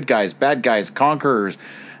watch good guys, bad guys, conquerors,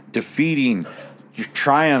 defeating your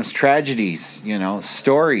triumphs, tragedies.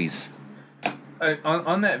 Stories.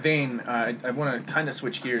 On that vein, I want to kind of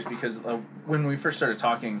switch gears because when we first started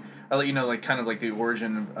talking, I'll let you know kind of the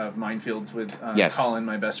origin of Minefields with Yes. Colin,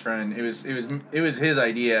 my best friend. It was his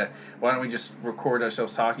idea. Why don't we just record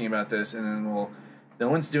ourselves talking about this, and then no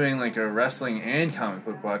one's doing a wrestling and comic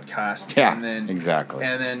book podcast. Yeah, and then, exactly.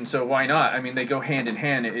 And then so why not? I mean, they go hand in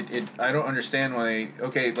hand. I don't understand why.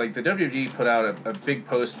 The WWE put out a big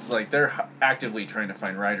post they're actively trying to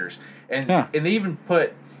find writers, and they even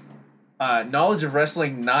put. Knowledge of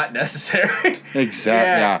wrestling not necessary. Exactly.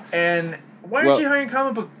 Yeah. And why aren't you hiring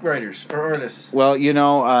comic book writers or artists? Well,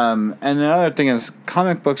 and the other thing is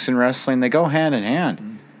comic books and wrestling, they go hand in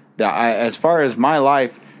hand. Mm-hmm. As far as my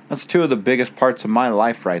life, that's two of the biggest parts of my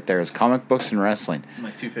life right there is comic books and wrestling.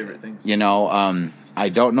 My two favorite things. I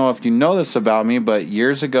don't know if you know this about me, but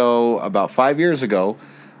about 5 years ago,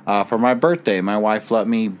 for my birthday, my wife let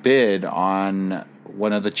me bid on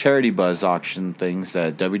one of the Charity Buzz auction things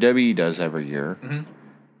that WWE does every year. Mm-hmm.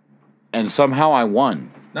 And somehow I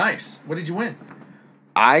won. Nice. What did you win?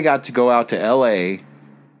 I got to go out to L.A.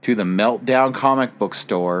 to the Meltdown comic book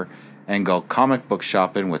store and go comic book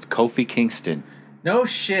shopping with Kofi Kingston. No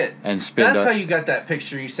shit. And That's how you got that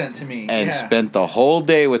picture you sent to me. And spent the whole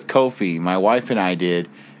day with Kofi, my wife and I did.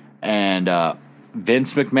 And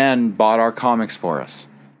Vince McMahon bought our comics for us.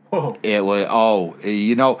 Whoa. It was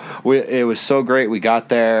it was so great. We got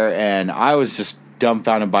there, and I was just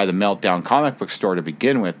dumbfounded by the Meltdown comic book store to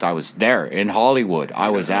begin with. I was there in Hollywood. I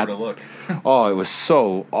was at. To look. It was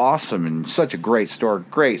so awesome and such a great store,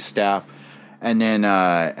 great staff, and then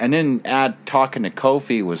talking to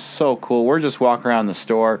Kofi was so cool. We're just walking around the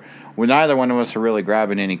store. When neither one of us are really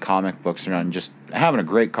grabbing any comic books or nothing, just having a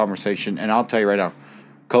great conversation. And I'll tell you right now,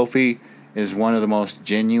 Kofi is one of the most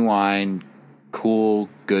genuine, cool,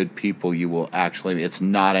 good people you will actually. It's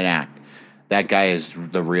not an act. That guy is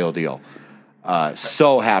the real deal.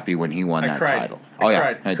 So happy when he won that title.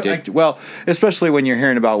 I did. Well, especially when you're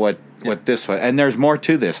hearing about what this was, and there's more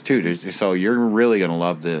to this too. So you're really gonna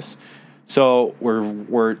love this. So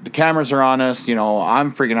we're the cameras are on us.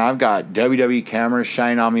 I'm freaking out. I've got WWE cameras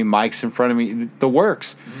shining on me, mics in front of me, the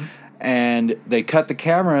works. Mm-hmm. And they cut the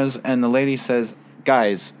cameras, and the lady says,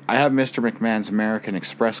 "Guys, I have Mr. McMahon's American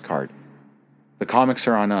Express card. The comics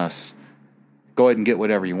are on us. Go ahead and get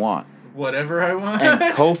whatever you want." Whatever I want. And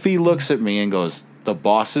Kofi looks at me and goes, "The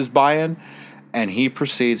boss is buying," and he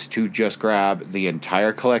proceeds to just grab the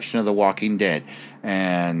entire collection of The Walking Dead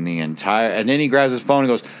and then he grabs his phone and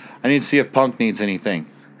goes, "I need to see if Punk needs anything."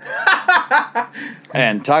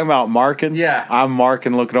 And talking about marking, I'm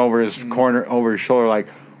marking, looking over his corner, over his shoulder, like,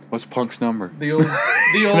 "What's Punk's number?" The old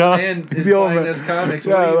man is buying us comics.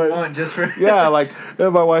 What do you want just for...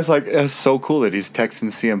 My wife's like, it's so cool that he's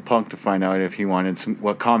texting CM Punk to find out if he wanted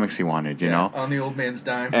what comics he wanted, you know? On the old man's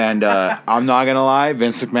dime. And I'm not going to lie,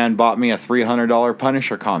 Vince McMahon bought me a $300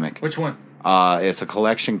 Punisher comic. Which one? It's a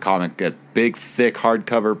collection comic, a big, thick,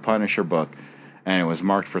 hardcover Punisher book. and it was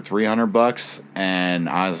marked for $300. And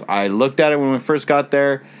I looked at it when we first got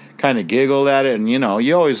there, kind of giggled at it, and you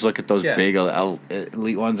always look at those big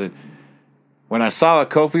elite ones. And when I saw what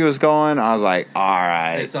Kofi was going, I was like, all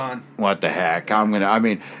right, It's on. what the heck?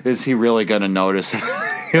 Is he really gonna notice?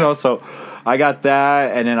 So I got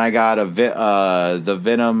that, and then I got the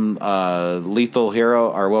Venom Lethal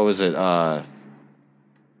Hero, or what was it?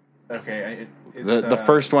 Okay. The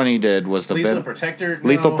first one he did was the Lethal Protector.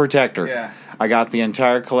 Lethal Protector. Yeah. I got the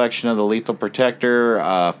entire collection of the Lethal Protector,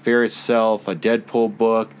 Fear Itself, a Deadpool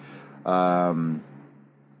book, an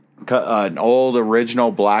old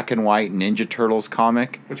original black and white Ninja Turtles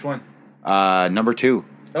comic. Which one? Number 2.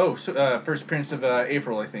 Oh, so, first appearance of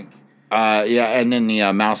April, I think. And then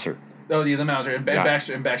the Mouser. Oh, the Mouser and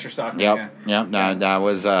Baxter Stockman. Yep. That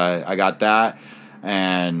was I got that,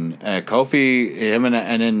 and Kofi, him,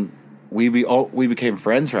 and then we became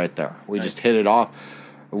friends right there. We just hit it off.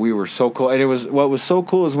 We were so cool, and what was so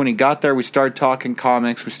cool is when he got there, we started talking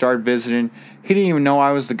comics. We started visiting. He didn't even know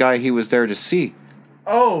I was the guy he was there to see.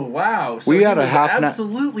 Oh wow! So we had he a was half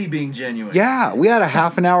absolutely being genuine. Yeah, we had a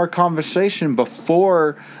half an hour conversation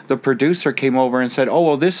before the producer came over and said, "Oh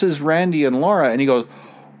well, this is Randy and Laura," and he goes,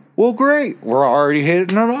 "Well, great, we're already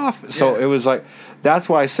hitting it off." So it was like, that's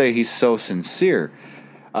why I say he's so sincere.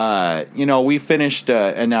 We finished,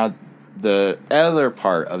 and now the other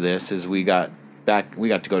part of this is we got to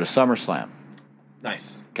go to SummerSlam.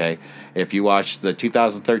 Nice. Okay, if you watch the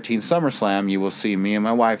 2013 SummerSlam, you will see me and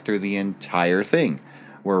my wife through the entire thing.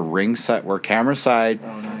 We're ringside, we're camera side.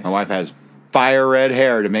 Oh, nice. My wife has fire red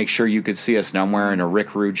hair to make sure you could see us, and I'm wearing a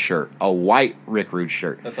Rick Rude shirt, a white Rick Rude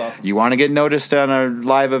shirt. That's awesome. You want to get noticed on a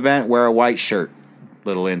live event? Wear a white shirt.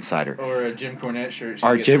 Little insider. Or a Jim Cornette shirt.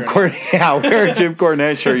 Or Jim Cornette. Yeah, wear a Jim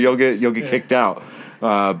Cornette shirt. You'll get kicked out.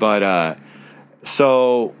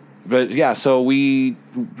 So we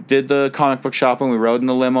did the comic book shopping. We rode in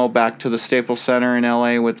the limo back to the Staples Center in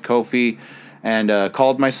LA with Kofi, and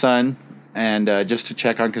called my son, and just to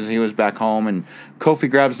check on, because he was back home. And Kofi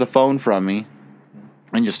grabs the phone from me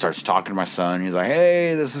and just starts talking to my son. He's like,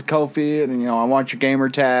 "Hey, this is Kofi, and I want your gamer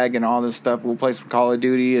tag and all this stuff. We'll play some Call of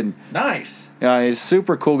Duty." And nice. he's a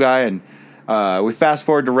super cool guy. And we fast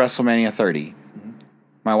forward to WrestleMania 30.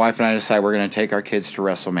 My wife and I decide we're going to take our kids to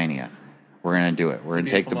WrestleMania. We're going to do it. We're going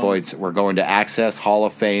to take the boys. We're going to Access, Hall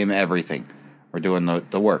of Fame, everything. We're doing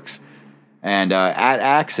the works. And at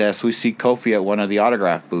Access, we see Kofi at one of the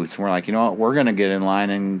autograph booths. And we're like, you know what? We're going to get in line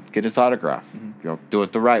and get his autograph. Do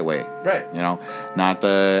it the right way. Right.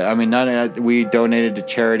 We donated to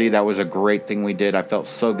charity. That was a great thing we did. I felt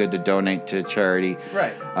so good to donate to charity.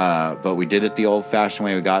 Right. But we did it the old-fashioned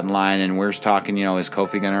way. We got in line, and we're talking, is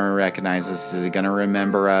Kofi going to recognize us? Is he going to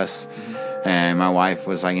remember us? And my wife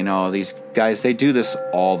was like, these guys, they do this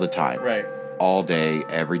all the time. Right. All day,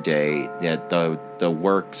 every day. Yet the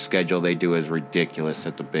work schedule they do is ridiculous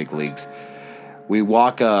at the big leagues. We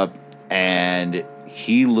walk up, and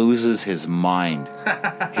he loses his mind.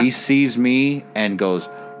 He sees me and goes,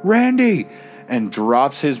 "Randy!" and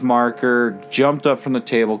drops his marker, jumped up from the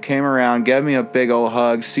table, came around, gave me a big old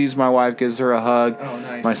hug, sees my wife, gives her a hug. Oh,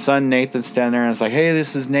 nice. My son Nathan's standing there, and it's like, "Hey,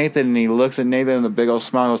 this is Nathan." And he looks at Nathan with a big old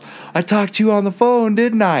smile and goes, "I talked to you on the phone,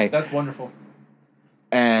 didn't I?" That's wonderful.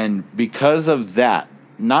 And because of that,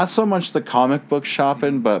 not so much the comic book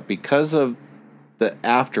shopping, but because of the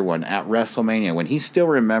after one at WrestleMania, when he still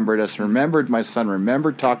remembered us, remembered my son,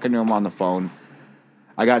 remembered talking to him on the phone,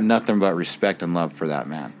 I got nothing but respect and love for that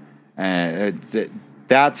man. And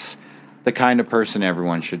that's the kind of person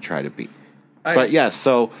everyone should try to be. Well,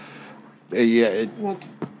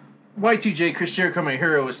 Y2J, Chris Jericho, my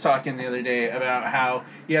hero, was talking the other day about how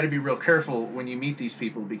you got to be real careful when you meet these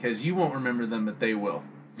people, because you won't remember them, but they will.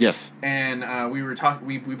 Yes. And we were talking.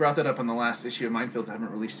 We brought that up on the last issue of Minefields. I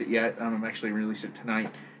haven't released it yet. I'm actually released it tonight.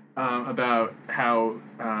 About how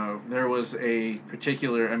there was a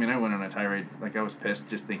particular. I mean, I went on a tirade. Like, I was pissed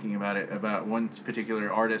just thinking about it. About one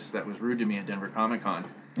particular artist that was rude to me at Denver Comic Con.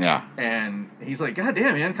 Yeah. And he's like, "God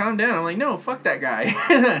damn, man, calm down." I'm like, "No, fuck that guy."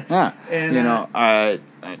 Yeah. And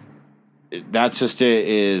that's just it.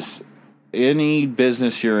 Is any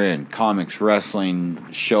business you're in, comics, wrestling,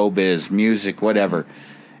 showbiz, music, whatever.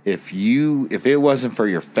 If it wasn't for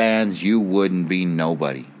your fans, you wouldn't be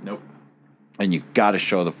nobody. Nope. And you got to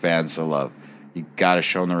show the fans the love. You got to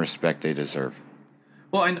show them the respect they deserve.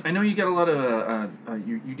 Well, I know you got a lot of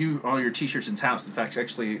you do all your T-shirts in house. In fact,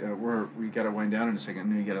 actually, we got to wind down in a second. I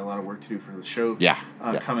know you got a lot of work to do for the show.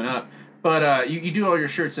 Coming up. But you do all your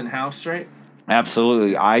shirts in house, right?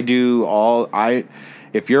 Absolutely, I do all.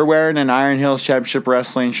 If you're wearing an Iron Hills Championship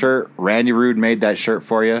Wrestling shirt, Randy Rude made that shirt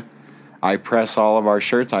for you. I press all of our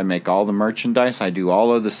shirts. I make all the merchandise. I do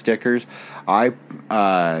all of the stickers. I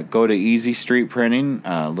go to Easy Street Printing.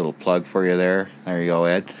 Little plug for you there. There you go,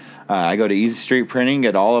 Ed. I go to Easy Street Printing,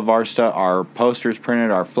 get all of our stuff, our posters printed,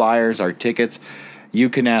 our flyers, our tickets. You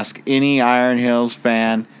can ask any Iron Hills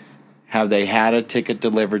fan, have they had a ticket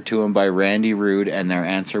delivered to them by Randy Rude, and their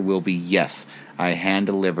answer will be yes. I hand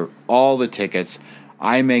deliver all the tickets.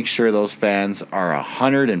 I make sure those fans are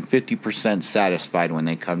 150% satisfied when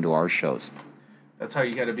they come to our shows. That's how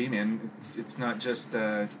you got to be, man. It's not just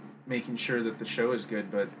making sure that the show is good,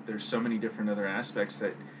 but there's so many different other aspects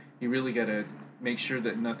that you really got to make sure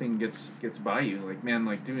that nothing gets by you. Like, man,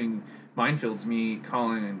 like doing Minefields, me,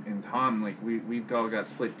 Colin, and Tom, like we've all got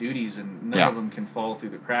split duties, and none of them can fall through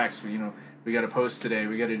the cracks. We got to post today,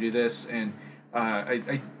 we got to do this, and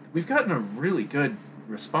we've gotten a really good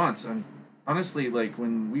response. Honestly, like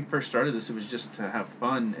when we first started this, it was just to have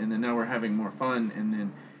fun, and then now we're having more fun, and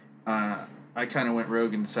then I kind of went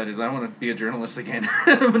rogue and decided I want to be a journalist again.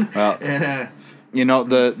 Well, and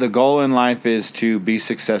the goal in life is to be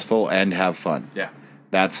successful and have fun. Yeah,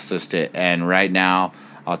 that's just it. And right now,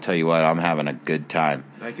 I'll tell you what, I'm having a good time.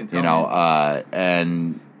 I can tell.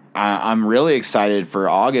 And I'm really excited for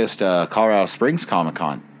August, Colorado Springs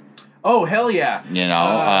Comic-Con. Oh, hell yeah.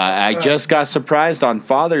 I just got surprised on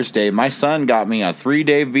Father's Day. My son got me a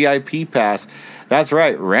 3-day VIP pass. That's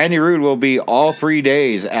right. Randy Rude will be all 3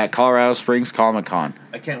 days at Colorado Springs Comic-Con.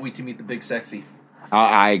 I can't wait to meet the big sexy.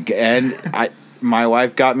 My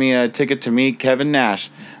wife got me a ticket to meet Kevin Nash.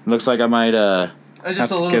 Looks like I might have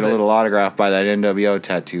to get a little autograph by that NWO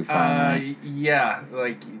tattoo finally. Yeah,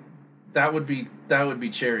 like that would be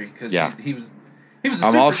cherry because he was a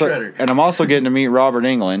shredder. And I'm also getting to meet Robert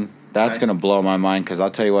Englund. That's Nice. going to blow my mind because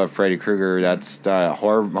I'll tell you what, Freddy Krueger, that's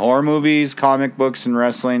horror movies, comic books, and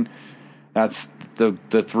wrestling. That's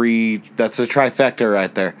the three, that's a trifecta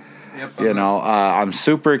right there. Yep, I'm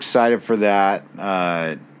super excited for that.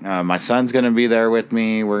 My son's going to be there with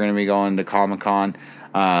me. We're going to be going to Comic-Con.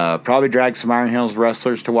 Probably drag some Iron Hills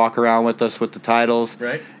wrestlers to walk around with us with the titles.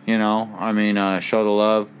 Right. Show the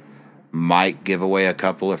love. Might give away a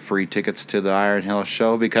couple of free tickets to the Iron Hills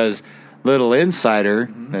show because little insider,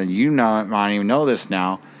 and might even know this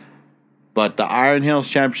now, but the Iron Hills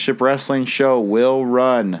Championship Wrestling show will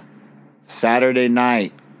run Saturday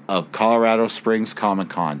night of Colorado Springs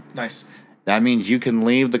Comic-Con. Nice. That means you can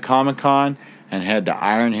leave the Comic-Con and head to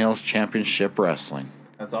Iron Hills Championship Wrestling.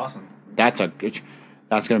 That's awesome. That's going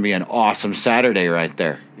to be an awesome Saturday right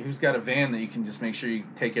there. Who's got a van that you can just make sure you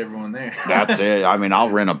take everyone there? That's it. I mean, I'll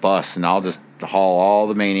rent a bus and I'll just haul all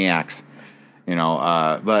the maniacs.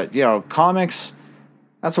 But comics,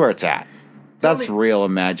 that's where it's at. That's real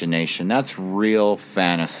imagination. That's real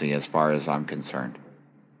fantasy as far as I'm concerned.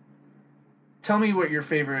 Tell me what your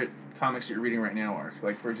favorite comics that you're reading right now are.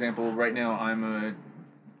 Like, for example, right now I'm a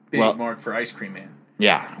big mark for Ice Cream Man.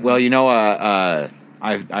 Yeah. Well,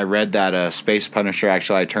 I read that Space Punisher.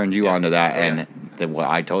 Actually, I turned you onto that, and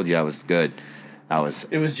I told you that was good.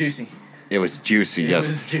 It was juicy. It was juicy, yes. It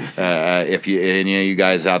was juicy. If any of you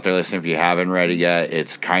guys out there listening, if you haven't read it yet,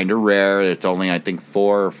 it's kind of rare. It's only, I think,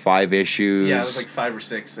 4 or 5 issues. Yeah, it was like 5 or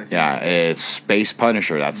 6, I think. Yeah, it's Space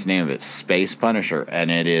Punisher. That's the name of it, Space Punisher. And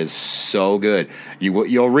it is so good.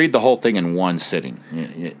 You'll read the whole thing in one sitting.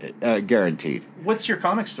 Guaranteed. What's your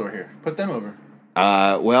comic store here? Put them over.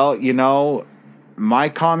 My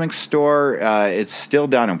comic store, it's still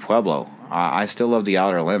down in Pueblo. I still love the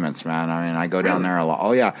Outer Limits, man. I mean, I go down there a lot.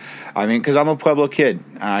 Oh, yeah. I mean, because I'm a Pueblo kid.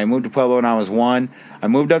 I moved to Pueblo when I was 1. I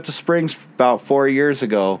moved up to Springs about 4 years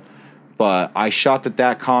ago, but I shopped at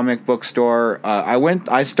that comic book store.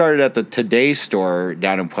 I started at the Today store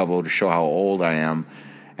down in Pueblo to show how old I am,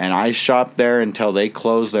 and I shopped there until they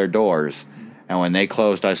closed their doors. And when they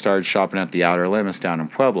closed, I started shopping at the Outer Limits down in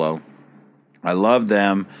Pueblo. I love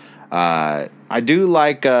them. I do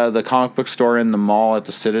like the comic book store in the mall at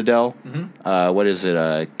the Citadel. Mm-hmm. What is it,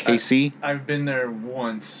 KC? I've been there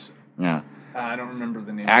once. Yeah. I don't remember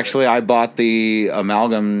the name. Actually, I bought the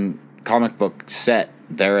Amalgam comic book set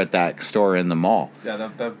there at that store in the mall.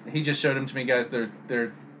 Yeah, he just showed them to me, guys.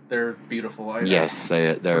 They're beautiful. Yes,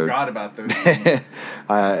 they're. Forgot about those.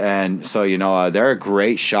 And so they're a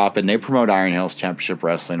great shop, and they promote Iron Hills Championship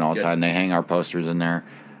Wrestling all the time. They hang our posters in there.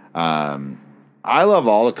 I love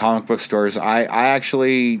all the comic book stores. I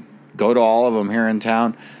actually go to all of them here in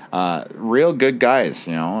town. Real good guys,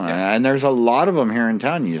 and there's a lot of them here in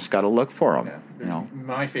town. You just got to look for them. Yeah.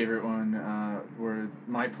 My favorite one, where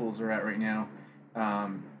my pools are at right now,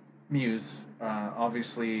 Muse.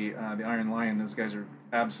 Obviously, the Iron Lion. Those guys are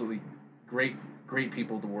absolutely great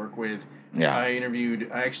people to work with. Yeah. I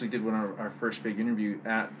actually did one of our first big interview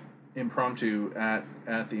at impromptu at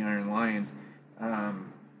the Iron Lion.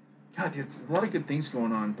 God, it's a lot of good things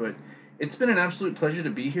going on, but it's been an absolute pleasure to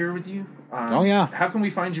be here with you. Oh, yeah. How can we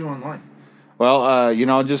find you online? Well,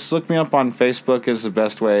 just look me up on Facebook is the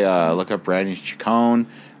best way. Look up Randy Chacon,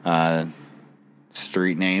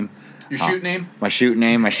 street name. Your shoot name? My shoot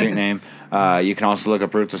name. You can also look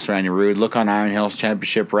up Ruthless Randy Rude. Look on Iron Hills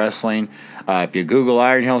Championship Wrestling. If you Google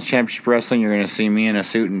Iron Hills Championship Wrestling, you're going to see me in a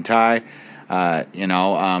suit and tie.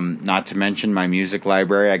 Not to mention my music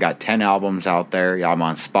library. I got 10 albums out there. I'm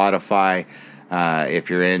on Spotify. If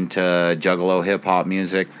you're into Juggalo hip hop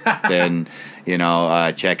music, then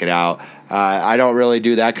check it out. I don't really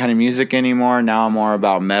do that kind of music anymore. Now I'm more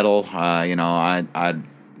about metal. I'd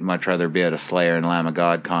much rather be at a Slayer and Lamb of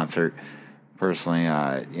God concert, personally.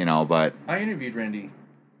 But I interviewed Randy.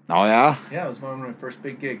 Oh yeah. Yeah, it was one of my first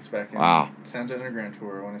big gigs back in Sounds Underground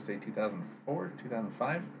tour. I want to say 2004,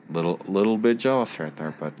 2005. Little bit jealous right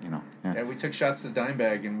there, but Yeah, we took shots to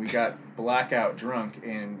Dimebag and we got blackout drunk,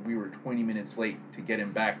 and we were 20 minutes late to get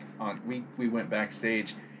him back on. We went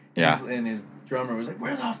backstage. Yeah. And his drummer was like,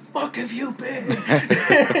 "Where the fuck have you been?"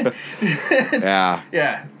 Yeah.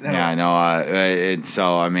 Yeah. Yeah, I know.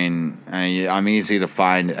 I'm easy to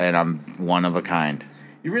find, and I'm one of a kind.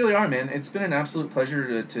 You really are, man. It's been an absolute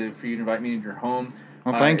pleasure for you to invite me into your home.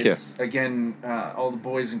 Well, thank you. Again, all the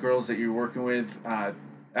boys and girls that you're working with,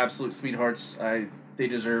 absolute sweethearts. They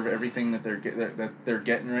deserve everything that they're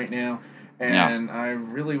getting right now, and I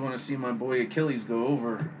really want to see my boy Achilles go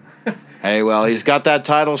over. Hey, well, he's got that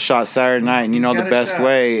title shot Saturday night, and the best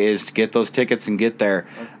way is to get those tickets and get there.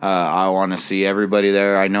 I want to see everybody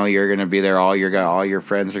there. I know you're going to be there. All your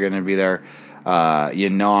friends are going to be there. I'm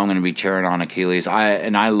going to be cheering on Achilles.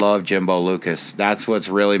 I love Jimbo Lucas. That's what's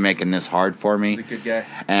really making this hard for me. He's a good guy.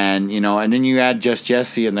 And and then you add Just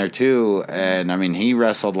Jesse in there too. And he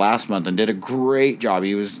wrestled last month and did a great job.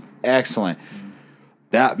 He was excellent.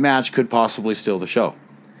 That match could possibly steal the show.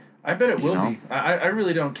 I bet it will be. I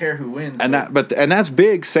really don't care who wins. And that's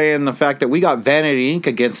big, saying the fact that we got Vanity Inc.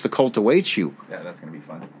 against the Cult Awaits You. Yeah, that's gonna be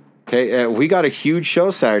fun. Okay, we got a huge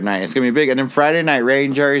show Saturday night. It's going to be big. And then Friday night, Ray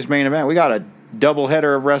and Jerry's main event. We got a double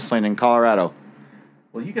header of wrestling in Colorado.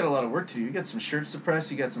 Well, you got a lot of work to do. You got some shirts to press.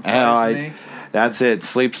 You got some flyers to make. That's it.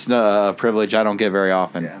 Sleep's a privilege I don't get very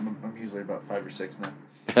often. Yeah, I'm usually about 5 or 6 now.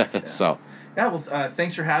 Yeah. So. Yeah, well,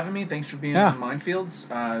 thanks for having me. Thanks for being on Minefields.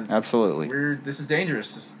 Absolutely. This is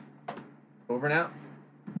dangerous. Over and out.